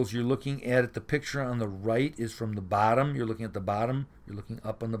angles. You're looking at it, the picture on the right is from the bottom. You're looking at the bottom. You're looking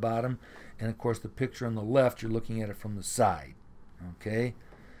up on the bottom. And of course the picture on the left, you're looking at it from the side. Okay?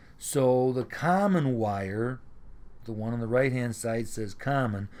 So the common wire, the one on the right hand side says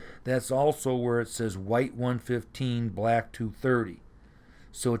common. That's also where it says white 115, black 230.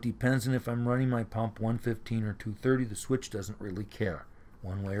 So it depends on if I'm running my pump 115 or 230. The switch doesn't really care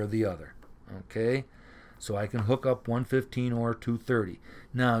one way or the other. Okay? So I can hook up 115 or 230.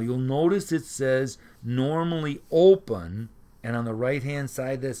 Now you'll notice it says normally open, and on the right hand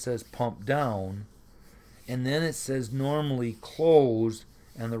side that says pump down, and then it says normally closed,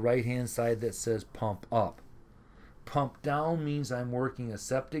 and the right hand side that says pump up. Pump down means I'm working a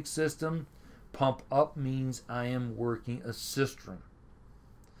septic system. Pump up means I am working a cistern.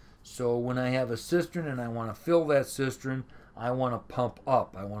 So when I have a cistern and I want to fill that cistern, I want to pump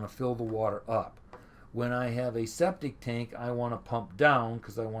up. I want to fill the water up. When I have a septic tank, I want to pump down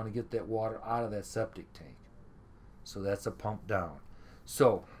because I want to get that water out of that septic tank. So that's a pump down.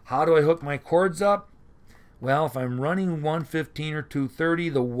 So how do I hook my cords up? Well, if I'm running 115 or 230,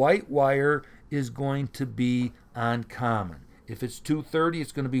 the white wire is going to be on common. If it's 230,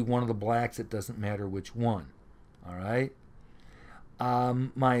 it's going to be one of the blacks. It doesn't matter which one. All right?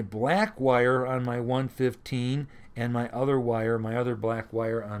 My black wire on my 115 and my other wire, my other black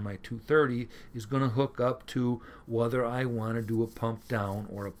wire on my 230 is going to hook up to whether I want to do a pump down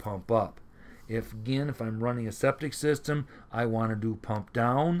or a pump up. If I'm running a septic system, I want to do pump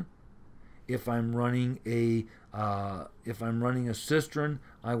down. If I'm running a cistern,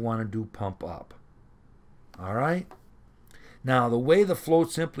 I want to do pump up. All right? Now the way the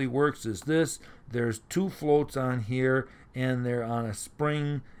float simply works is this. There's 2 floats on here, and they're on a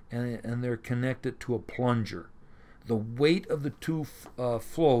spring, and they're connected to a plunger. The weight of the 2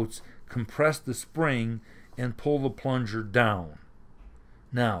 floats compress the spring and pull the plunger down.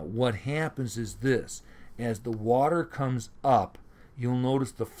 Now what happens is this. As the water comes up, you'll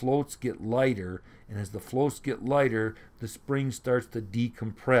notice the floats get lighter, and as the floats get lighter, the spring starts to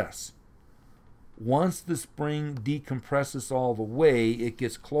decompress. Once the spring decompresses all the way, it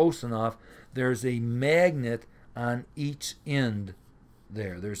gets close enough, there's a magnet on each end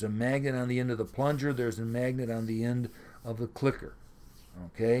there. There's a magnet on the end of the plunger, there's a magnet on the end of the clicker.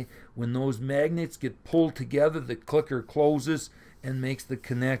 Okay? When those magnets get pulled together, the clicker closes and makes the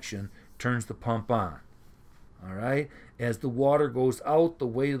connection, turns the pump on. All right? As the water goes out, the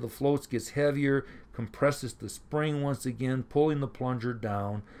weight of the floats gets heavier, compresses the spring once again, pulling the plunger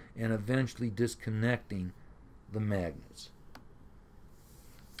down, and eventually disconnecting the magnets.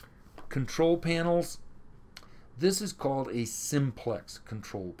 Control panels. This is called a simplex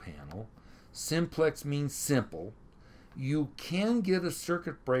control panel. Simplex means simple. You can get a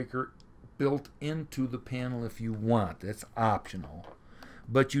circuit breaker built into the panel if you want. That's optional.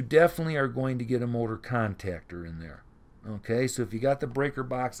 But you definitely are going to get a motor contactor in there. Okay, so if you got the breaker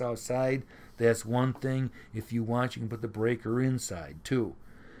box outside, that's one thing. If you want, you can put the breaker inside too.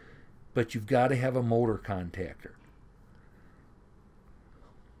 But you've got to have a motor contactor.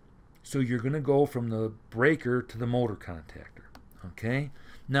 So you're going to go from the breaker to the motor contactor. Okay,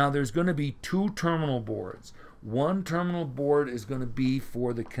 now there's going to be 2 terminal boards. One terminal board is going to be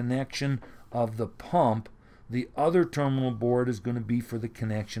for the connection of the pump. The other terminal board is going to be for the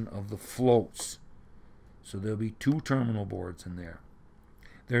connection of the floats. So there'll be 2 terminal boards in there.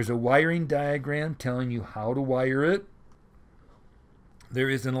 There's a wiring diagram telling you how to wire it. There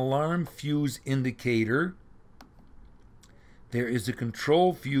is an alarm fuse indicator. There is a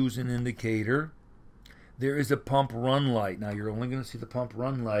control fuse and indicator. There is a pump run light. Now you're only going to see the pump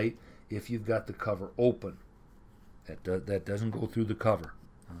run light if you've got the cover open. That doesn't go through the cover.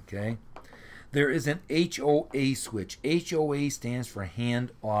 Okay. There is an HOA switch. HOA stands for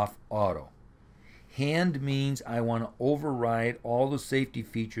hand off auto. Hand means I want to override all the safety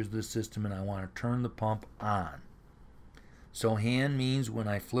features of the system and I want to turn the pump on. So hand means when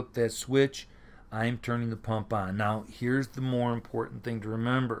I flip that switch, I'm turning the pump on. Now, here's the more important thing to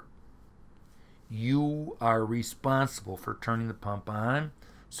remember. You are responsible for turning the pump on,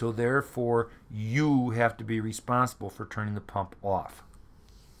 so therefore you have to be responsible for turning the pump off.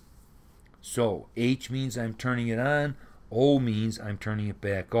 So H means I'm turning it on, O means I'm turning it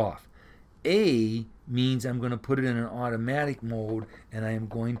back off. A means I'm going to put it in an automatic mode and I am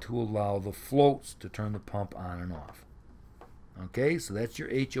going to allow the floats to turn the pump on and off. Okay, so that's your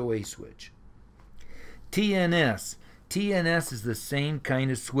HOA switch. TNS. TNS is the same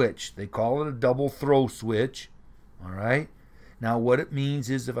kind of switch. They call it a double throw switch. All right. Now what it means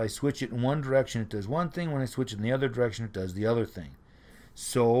is if I switch it in one direction, it does one thing. When I switch it in the other direction, it does the other thing.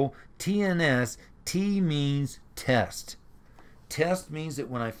 So TNS, T means test. Test means that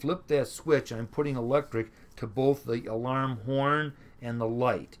when I flip that switch, I'm putting electric to both the alarm horn and the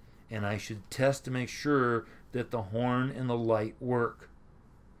light. And I should test to make sure that the horn and the light work.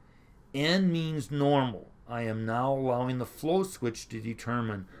 N means normal. I am now allowing the flow switch to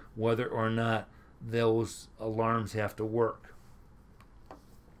determine whether or not those alarms have to work.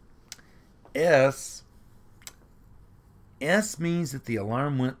 S means that the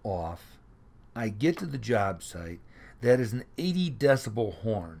alarm went off. I get to the job site. That is an 80 decibel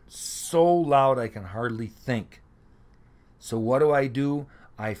horn. So loud I can hardly think. So what do?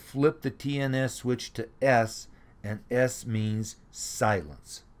 I flip the TNS switch to S, and S means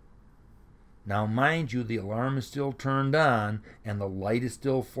silence. Now mind you, the alarm is still turned on and the light is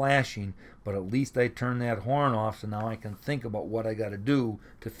still flashing, but at least I turn that horn off so now I can think about what I got to do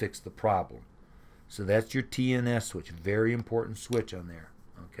to fix the problem. So that's your TNS switch. Very important switch on there.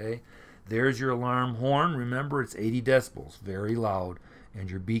 Okay, there's your alarm horn. Remember, it's 80 decibels, very loud,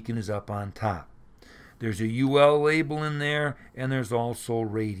 and your beacon is up on top. There's a UL label in there, and there's also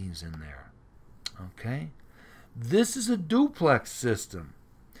ratings in there. Okay, this is a duplex system.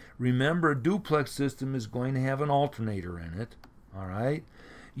 Remember, a duplex system is going to have an alternator in it. All right.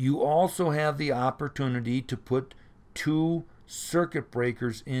 You also have the opportunity to put 2 circuit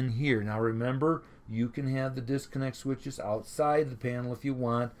breakers in here. Now remember, you can have the disconnect switches outside the panel if you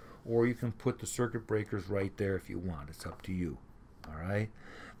want, or you can put the circuit breakers right there if you want. It's up to you. All right.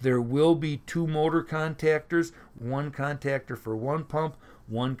 There will be 2 motor contactors, 1 contactor for one pump,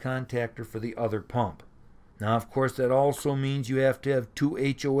 1 contactor for the other pump. Now, of course, that also means you have to have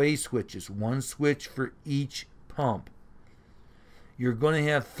 2 HOA switches, 1 switch for each pump. You're going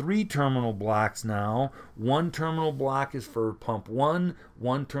to have 3 terminal blocks now. 1 terminal block is for pump 1,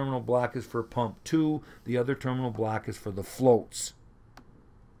 1 terminal block is for pump 2, the other terminal block is for the floats.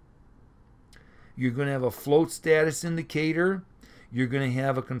 You're going to have a float status indicator. You're going to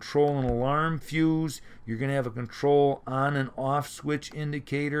have a control and alarm fuse. You're going to have a control on and off switch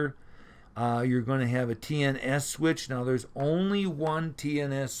indicator. You're going to have a TNS switch. Now, there's only 1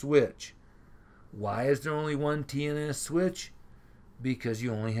 TNS switch. Why is there only 1 TNS switch? Because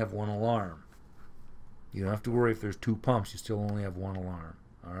you only have 1 alarm. You don't have to worry if there's 2 pumps. You still only have 1 alarm.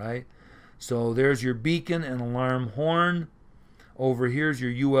 All right? So there's your beacon and alarm horn. Over here's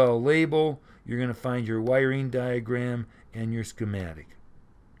your UL label. You're going to find your wiring diagram and your schematic.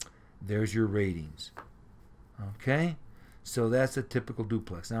 There's your ratings. Okay? So that's a typical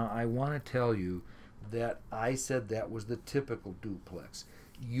duplex. Now, I want to tell you that I said that was the typical duplex.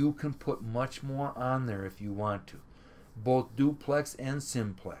 You can put much more on there if you want to. Both duplex and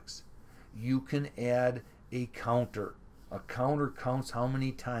simplex. You can add a counter. A counter counts how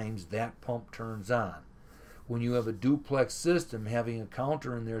many times that pump turns on. When you have a duplex system, having a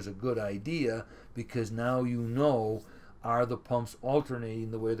counter in there is a good idea because now you know, are the pumps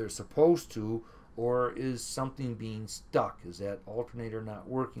alternating the way they're supposed to, or is something being stuck? Is that alternator not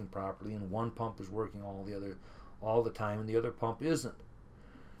working properly and one pump is working all the time and the other pump isn't?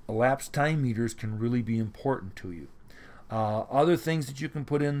 Elapsed time meters can really be important to you. Other things that you can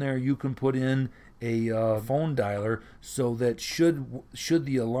put in there, you can put in a phone dialer so that should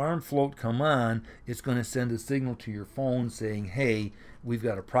the alarm float come on, it's going to send a signal to your phone saying, hey, we've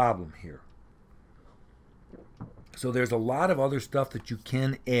got a problem here. So there's a lot of other stuff that you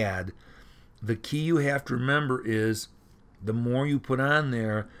can add. The key you have to remember is the more you put on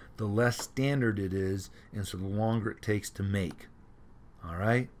there, the less standard it is, and so the longer it takes to make. All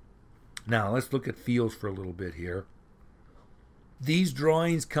right? Now, let's look at fields for a little bit here. These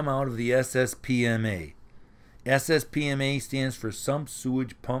drawings come out of the SSPMA. SSPMA stands for Sump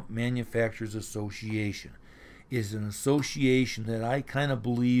Sewage Pump Manufacturers Association. It's an association that I kind of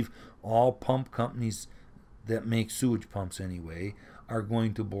believe all pump companies that make sewage pumps anyway are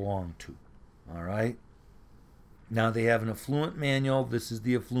going to belong to. All right. Now they have an effluent manual. This is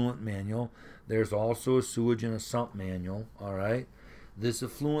the effluent manual. There's also a sewage and a sump manual. All right. This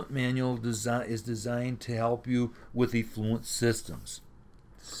effluent manual is designed to help you with effluent systems.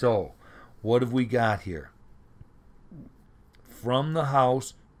 So, what have we got here? From the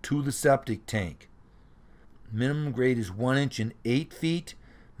house to the septic tank. Minimum grade is 1 inch and 8 feet.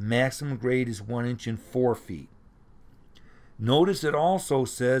 Maximum grade is 1 inch and 4 feet. Notice it also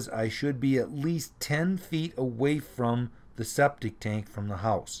says I should be at least 10 feet away from the septic tank from the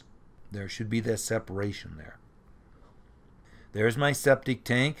house. There should be that separation there. There's my septic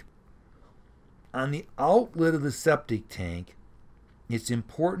tank. On the outlet of the septic tank, it's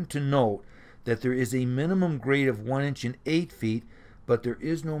important to note that there is a minimum grade of 1 inch and 8 feet, but there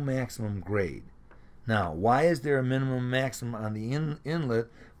is no maximum grade. Now, why is there a minimum maximum on the inlet,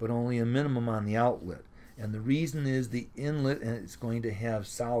 but only a minimum on the outlet? And the reason is the inlet, and it's going to have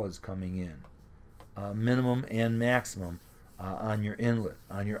solids coming in, minimum and maximum on your inlet.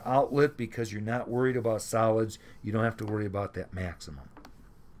 On your outlet, because you're not worried about solids, you don't have to worry about that maximum.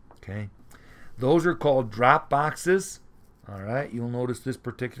 Okay, those are called drop boxes. All right, you'll notice this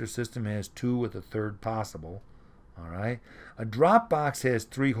particular system has 2 with a third possible. All right, a drop box has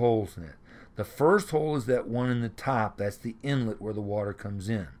 3 holes in it. The first hole is that one in the top. That's the inlet where the water comes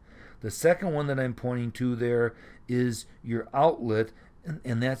in. The second one that I'm pointing to there is your outlet,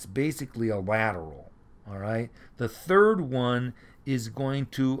 and that's basically a lateral. All right. The third one is going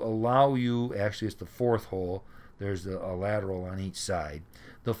to allow you, actually it's the fourth hole. There's a lateral on each side.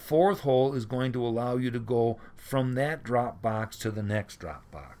 The fourth hole is going to allow you to go from that drop box to the next drop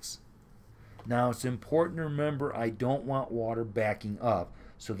box. Now it's important to remember I don't want water backing up,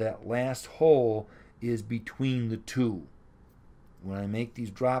 so that last hole is between the two. When I make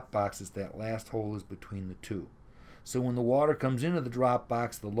these drop boxes, that last hole is between the two. So when the water comes into the drop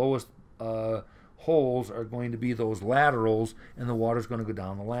box, the lowest holes are going to be those laterals, and the water is going to go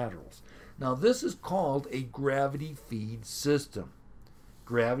down the laterals. Now this is called a gravity feed system.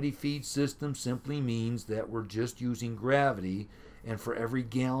 Gravity feed system simply means that we're just using gravity, and for every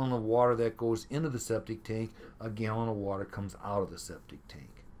gallon of water that goes into the septic tank, a gallon of water comes out of the septic tank.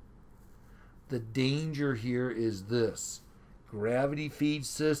 The danger here is this: gravity feed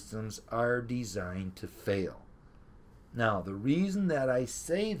systems are designed to fail. Now, the reason that I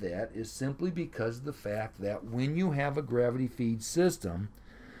say that is simply because of the fact that when you have a gravity feed system,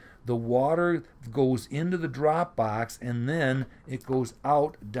 the water goes into the drop box and then it goes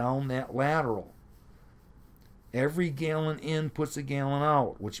out down that lateral. Every gallon in puts a gallon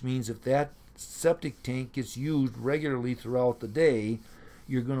out, which means if that septic tank gets used regularly throughout the day,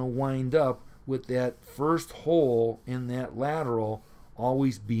 you're going to wind up with that first hole in that lateral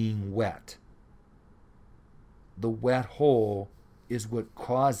always being wet. The wet hole is what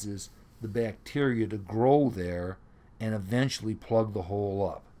causes the bacteria to grow there and eventually plug the hole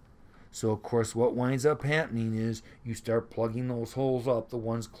up. So of course what winds up happening is you start plugging those holes up, the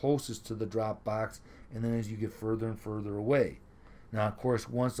ones closest to the drop box, and then as you get further and further away. Now of course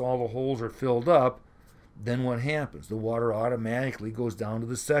once all the holes are filled up, then what happens? The water automatically goes down to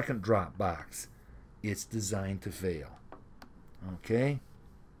the second drop box. It's designed to fail. Okay?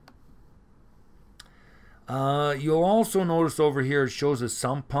 You'll also notice over here it shows a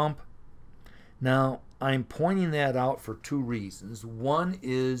sump pump. Now, I'm pointing that out for 2 reasons. One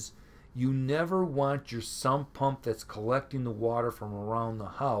is you never want your sump pump that's collecting the water from around the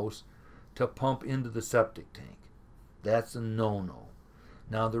house to pump into the septic tank. That's a no-no.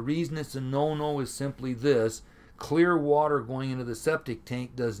 Now, the reason it's a no-no is simply this: clear water going into the septic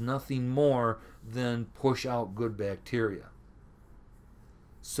tank does nothing more than push out good bacteria.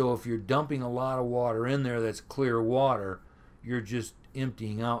 So if you're dumping a lot of water in there that's clear water, you're just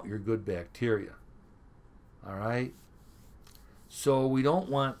emptying out your good bacteria. All right? So we don't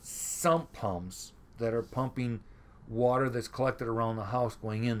want sump pumps that are pumping water that's collected around the house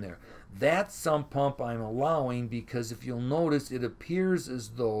going in there. That sump pump I'm allowing because if you'll notice, it appears as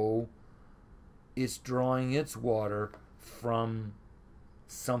though it's drawing its water from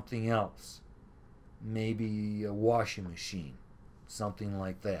something else. Maybe a washing machine. Something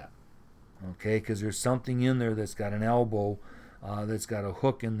like that. Okay, because there's something in there that's got an elbow, that's got a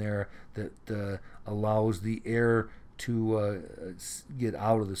hook in there that allows the air to get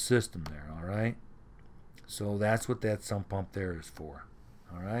out of the system there. All right, so that's what that sump pump there is for.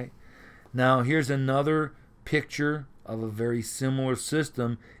 All right, now here's another picture of a very similar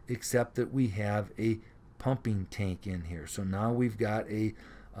system, except that we have a pumping tank in here. So now we've got a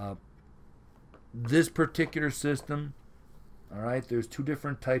this particular system. All right, there's 2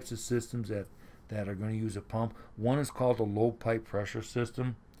 different types of systems that are going to use a pump. One is called a low pipe pressure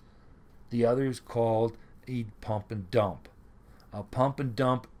system. The other is called a pump and dump. A pump and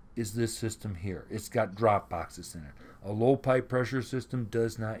dump is this system here. It's got drop boxes in it. A low pipe pressure system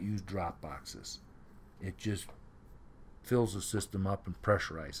does not use drop boxes. It just fills the system up and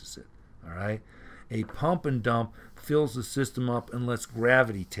pressurizes it. All right. A pump and dump fills the system up and lets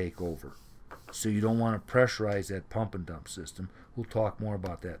gravity take over. So you don't want to pressurize that pump and dump system. We'll talk more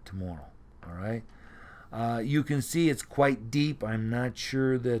about that tomorrow. All right. You can see it's quite deep. I'm not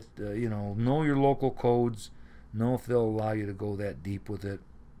sure that, know your local codes. Know if they'll allow you to go that deep with it.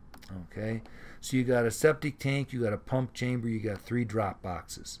 Okay. So you got a septic tank, you got a pump chamber, you got 3 drop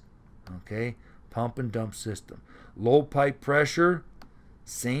boxes. Okay. Pump and dump system. Low pipe pressure,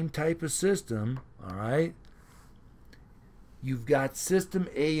 same type of system. All right. You've got system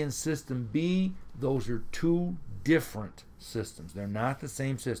A and system B. Those are 2 different systems. They're not the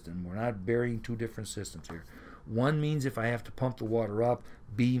same system. We're not burying 2 different systems here. One means if I have to pump the water up.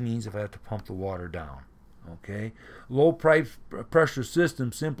 B means if I have to pump the water down. Okay. Low pipe pressure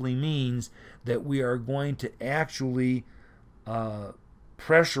system simply means that we are going to actually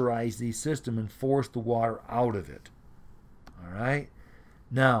pressurize the system and force the water out of it. All right.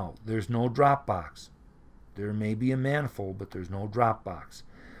 Now, there's no drop box. There may be a manifold, but there's no drop box.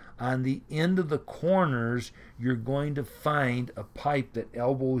 On the end of the corners, you're going to find a pipe that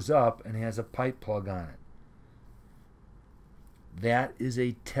elbows up and has a pipe plug on it. That is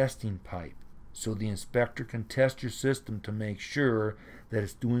a testing pipe. So the inspector can test your system to make sure that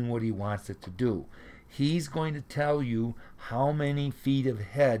it's doing what he wants it to do. He's going to tell you how many feet of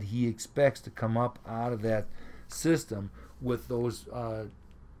head he expects to come up out of that system with those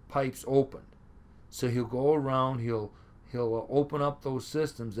pipes opened. So he'll go around, he'll open up those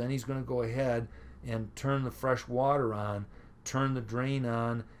systems, then he's going to go ahead and turn the fresh water on, turn the drain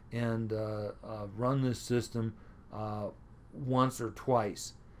on, and run this system once or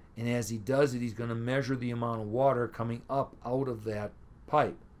twice. And as he does it, he's going to measure the amount of water coming up out of that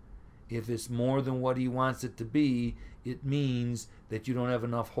pipe. If it's more than what he wants it to be, it means that you don't have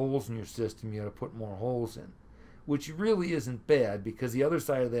enough holes in your system. You got to put more holes in, which really isn't bad, because the other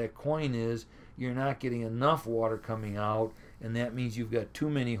side of that coin is you're not getting enough water coming out, and that means you've got too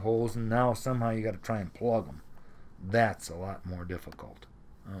many holes, and now somehow you got to try and plug them. That's a lot more difficult.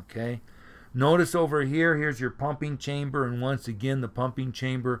 Okay. Notice over here, here's your pumping chamber, and once again the pumping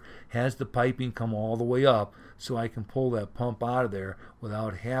chamber has the piping come all the way up, so I can pull that pump out of there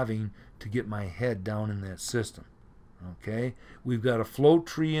without having to get my head down in that system. Okay, we've got a float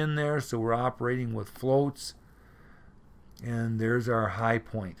tree in there, so we're operating with floats, and there's our high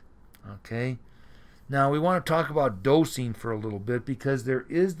point. Okay, now we want to talk about dosing for a little bit, because there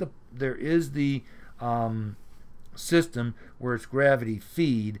is the system where it's gravity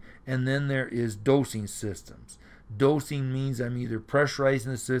feed, and then there is dosing systems. Dosing means I'm either pressurizing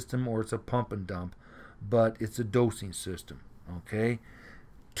the system or it's a pump and dump, but it's a dosing system. Okay,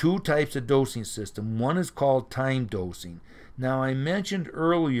 2 types of dosing system. One is called time dosing. Now, I mentioned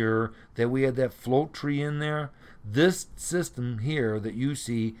earlier that we had that float tree in there. This system here that you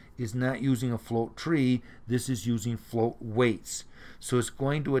see is not using a float tree. This is using float weights. So it's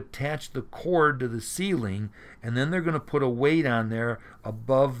going to attach the cord to the ceiling, and then they're going to put a weight on there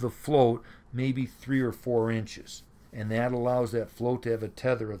above the float, maybe 3 or 4 inches. And that allows that float to have a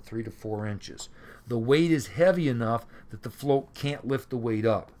tether of 3 to 4 inches. The weight is heavy enough that the float can't lift the weight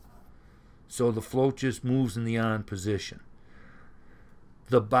up. So the float just moves in the on position.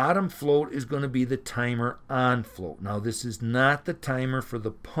 The bottom float is going to be the timer on float. Now, this is not the timer for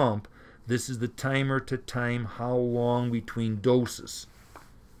the pump. This is the timer to time how long between doses.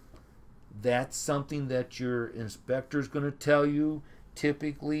 That's something that your inspector is going to tell you.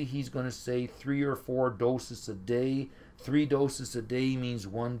 Typically, he's going to say 3 or 4 doses a day. 3 doses a day means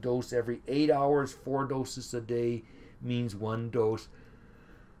 1 dose every 8 hours. 4 doses a day means 1 dose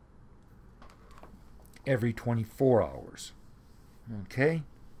every 24 hours. Okay?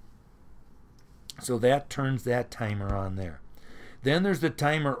 So that turns that timer on there. Then there's the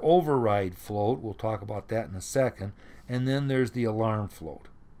timer override float. We'll talk about that in a second. And then there's the alarm float.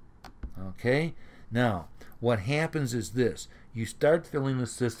 Okay? Now, what happens is this. You start filling the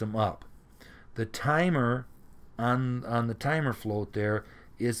system up. The timer on the timer float there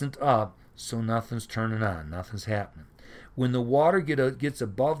isn't up, so nothing's turning on. Nothing's happening. When the water gets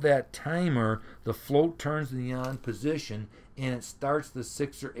above that timer, the float turns in the on position, and it starts the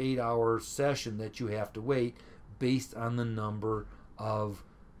 6 or 8 hour session that you have to wait based on the number of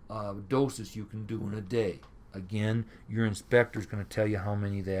doses you can do in a day. Again, your inspector is going to tell you how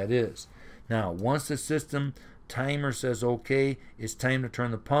many that is. Now, once the system timer says, okay, it's time to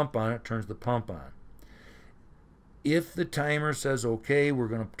turn the pump on, it turns the pump on. If the timer says, okay, we're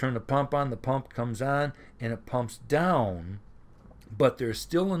going to turn the pump on, the pump comes on, and it pumps down, but there's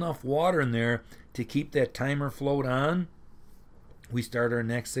still enough water in there to keep that timer float on, we start our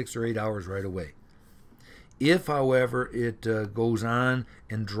next 6 or 8 hours right away. If, however, it goes on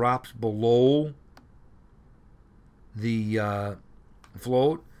and drops below the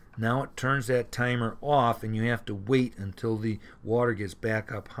float, now it turns that timer off, and you have to wait until the water gets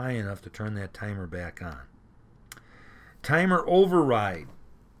back up high enough to turn that timer back on. Timer override.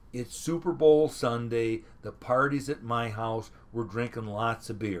 It's Super Bowl Sunday. The party's at my house. We're drinking lots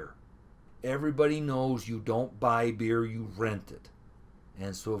of beer. Everybody knows you don't buy beer, you rent it.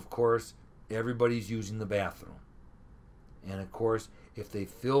 And so, of course, everybody's using the bathroom. And, of course, if they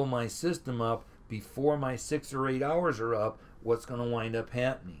fill my system up before my 6 or 8 hours are up, what's going to wind up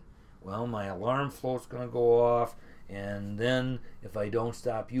happening? Well, my alarm float's going to go off, and then if I don't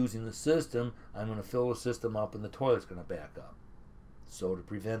stop using the system, I'm going to fill the system up and the toilet's going to back up. So to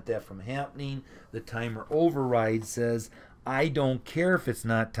prevent that from happening, the timer override says, I don't care if it's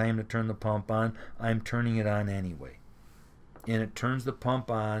not time to turn the pump on, I'm turning it on anyway. And it turns the pump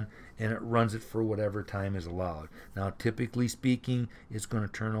on, and it runs it for whatever time is allowed. Now, typically speaking, it's going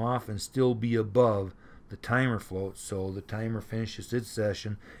to turn off and still be above the timer float, so the timer finishes its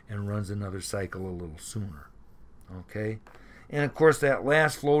session and runs another cycle a little sooner. Okay? And, of course, that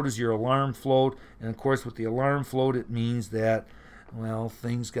last float is your alarm float. And, of course, with the alarm float, it means that, well,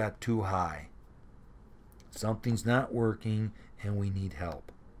 things got too high. Something's not working, and we need help.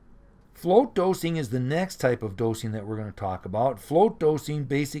 Float dosing is the next type of dosing that we're going to talk about. Float dosing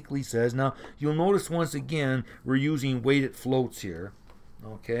basically says, now you'll notice once again we're using weighted floats here.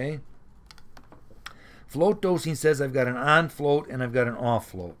 Okay? Float dosing says I've got an on float and I've got an off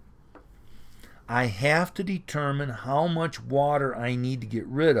float. I have to determine how much water I need to get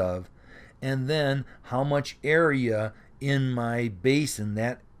rid of, and then how much area in my basin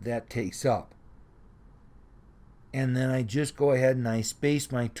that takes up. And then I just go ahead and I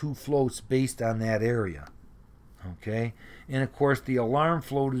space my two floats based on that area. Okay? And of course the alarm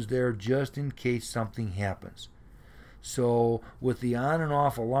float is there just in case something happens. So with the on and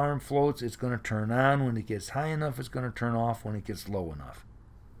off alarm floats, it's going to turn on when it gets high enough, it's going to turn off when it gets low enough.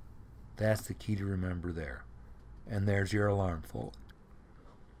 That's the key to remember there. And there's your alarm float.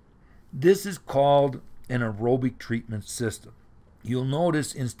 This is called an aerobic treatment system. You'll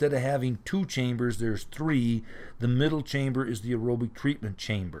notice instead of having 2 chambers, there's 3. The middle chamber is the aerobic treatment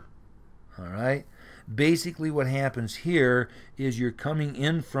chamber. All right? Basically what happens here is you're coming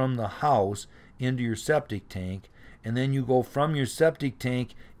in from the house into your septic tank, and then you go from your septic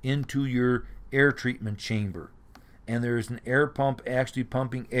tank into your air treatment chamber. And there's an air pump actually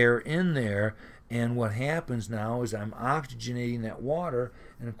pumping air in there, and what happens now is I'm oxygenating that water,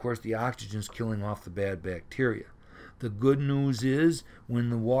 and of course the oxygen's killing off the bad bacteria. The good news is when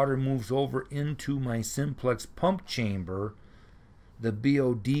the water moves over into my simplex pump chamber, the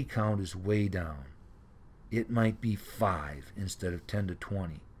BOD count is way down. It might be 5 instead of 10 to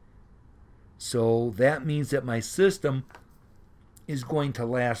 20. So that means that my system is going to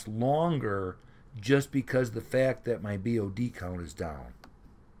last longer just because of the fact that my BOD count is down.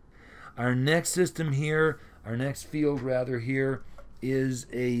 Our next system here, our next field rather here, is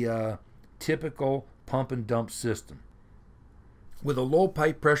a typical pump and dump system. With a low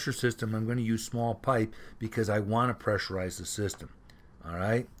pipe pressure system, I'm going to use small pipe because I want to pressurize the system. All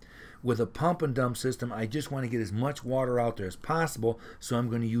right? With a pump and dump system, I just want to get as much water out there as possible, so I'm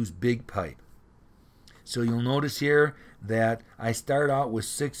going to use big pipe. So you'll notice here that I start out with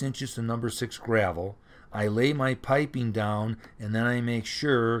 6 inches of number 6 gravel. I lay my piping down, and then I make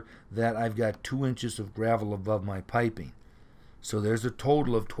sure that I've got 2 inches of gravel above my piping. So there's a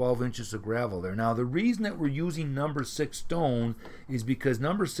total of 12 inches of gravel there. Now the reason that we're using number 6 stone is because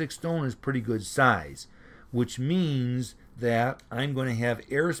number 6 stone is pretty good size, which means that I'm going to have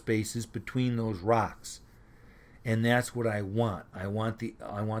air spaces between those rocks. And that's what I want. I want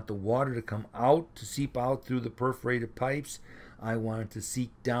the water to come out, to seep out through the perforated pipes. I want it to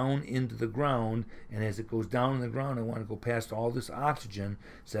seep down into the ground, and as it goes down in the ground, I want to go past all this oxygen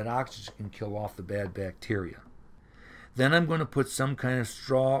so that oxygen can kill off the bad bacteria. Then I'm going to put some kind of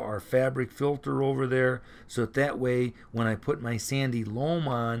straw or fabric filter over there so that way when I put my sandy loam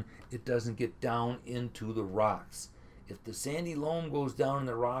on, it doesn't get down into the rocks. If the sandy loam goes down in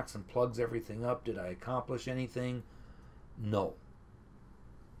the rocks and plugs everything up, did I accomplish anything? No.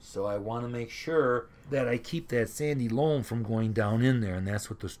 So I want to make sure that I keep that sandy loam from going down in there, and that's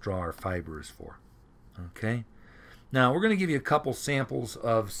what the straw or fiber is for. Okay? Now we're going to give you a couple samples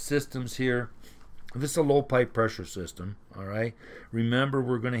of systems here. This is a low pipe pressure system, all right? Remember,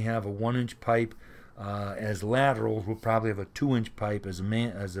 we're going to have a 1-inch pipe as laterals. We'll probably have a 2-inch pipe as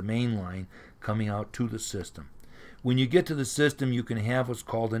a main line coming out to the system. When you get to the system, you can have what's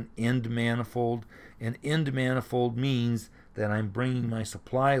called an end manifold. An end manifold means that I'm bringing my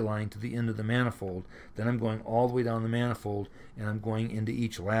supply line to the end of the manifold, then I'm going all the way down the manifold, and I'm going into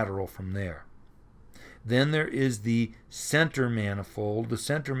each lateral from there. Then there is the center manifold. The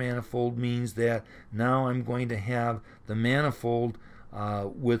center manifold means that now I'm going to have the manifold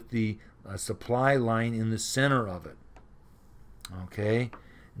with the supply line in the center of it. Okay?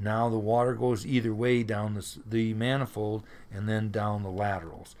 Now the water goes either way down the manifold and then down the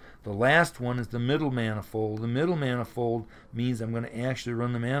laterals. The last one is the middle manifold. The middle manifold means I'm going to actually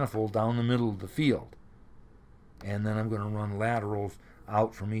run the manifold down the middle of the field. And then I'm going to run laterals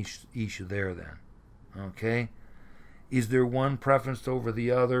out from each of there then. Okay? Is there one preference over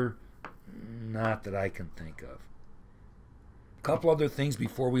the other? Not that I can think of. A couple other things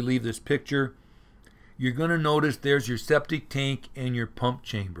before we leave this picture. You're going to notice there's your septic tank and your pump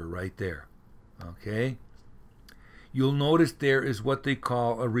chamber right there. Okay? You'll notice there is what they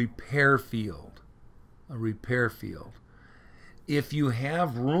call a repair field. A repair field. If you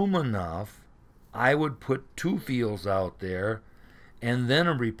have room enough, I would put 2 fields out there and then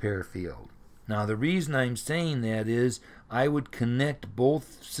a repair field. Now the reason I'm saying that is I would connect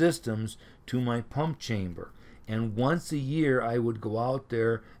both systems to my pump chamber. And once a year I would go out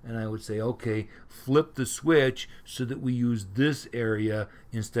there and I would say, okay, flip the switch so that we use this area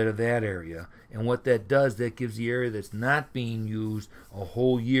instead of that area. And what that does, that gives the area that's not being used a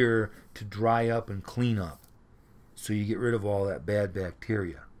whole year to dry up and clean up. So you get rid of all that bad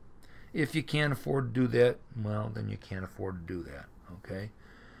bacteria. If you can't afford to do that, well, then you can't afford to do that. Okay?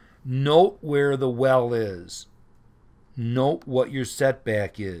 Note where the well is. Note what your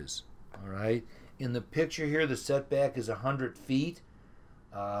setback is. All right? In the picture here, the setback is 100 feet.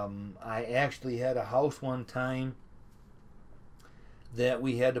 I actually had a house one time that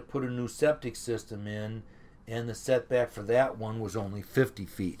we had to put a new septic system in, and the setback for that one was only 50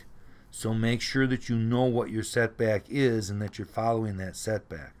 feet. So make sure that you know what your setback is and that you're following that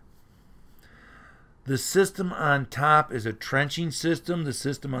setback. The system on top is a trenching system. The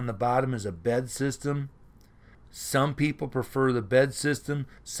system on the bottom is a bed system. Some people prefer the bed system.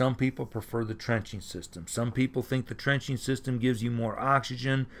 Some people prefer the trenching system. Some people think the trenching system gives you more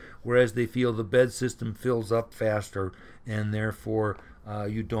oxygen, whereas they feel the bed system fills up faster, and therefore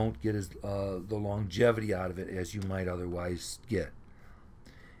you don't get the longevity out of it as you might otherwise get.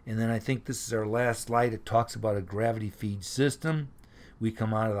 And then I think this is our last slide. It talks about a gravity feed system. We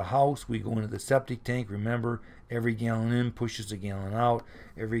come out of the house, we go into the septic tank. Remember, every gallon in pushes a gallon out.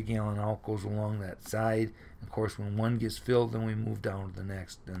 Every gallon out goes along that side. Of course, when one gets filled, then we move down to the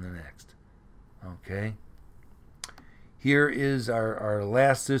next and the next. Okay? Here is our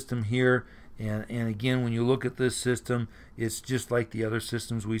last system here. And again, when you look at this system, it's just like the other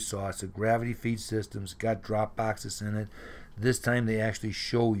systems we saw. It's a gravity feed system. It's got drop boxes in it. This time they actually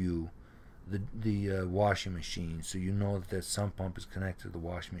show you the washing machine, so you know that sump pump is connected to the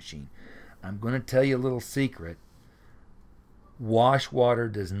washing machine. I'm going to tell you a little secret. Wash water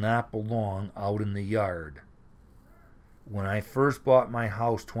does not belong out in the yard. When I first bought my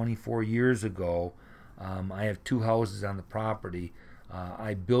house 24 years ago, I have 2 houses on the property.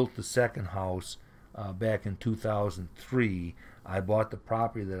 I built the second house back in 2003. I bought the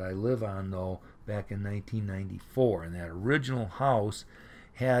property that I live on, though, back in 1994. And that original house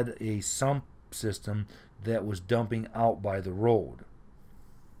had a sump system that was dumping out by the road.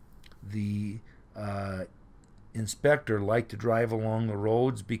 The inspector liked to drive along the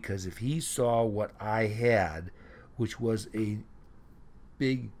roads because if he saw what I had, which was a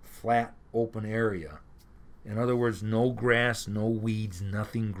big, flat, open area, in other words, no grass, no weeds,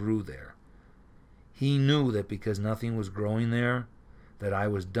 nothing grew there, he knew that because nothing was growing there, that I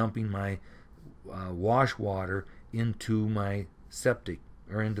was dumping my wash water into my septic,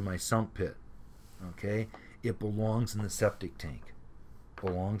 or into my sump pit. Okay? It belongs in the septic tank.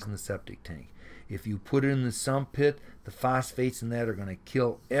 Belongs in the septic tank. If you put it in the sump pit, the phosphates in that are going to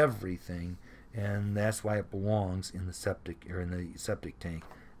kill everything, and that's why it belongs in the septic, or in the septic tank,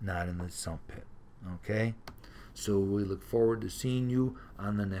 not in the sump pit. Okay? So we look forward to seeing you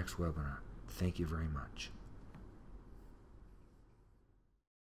on the next webinar. Thank you very much.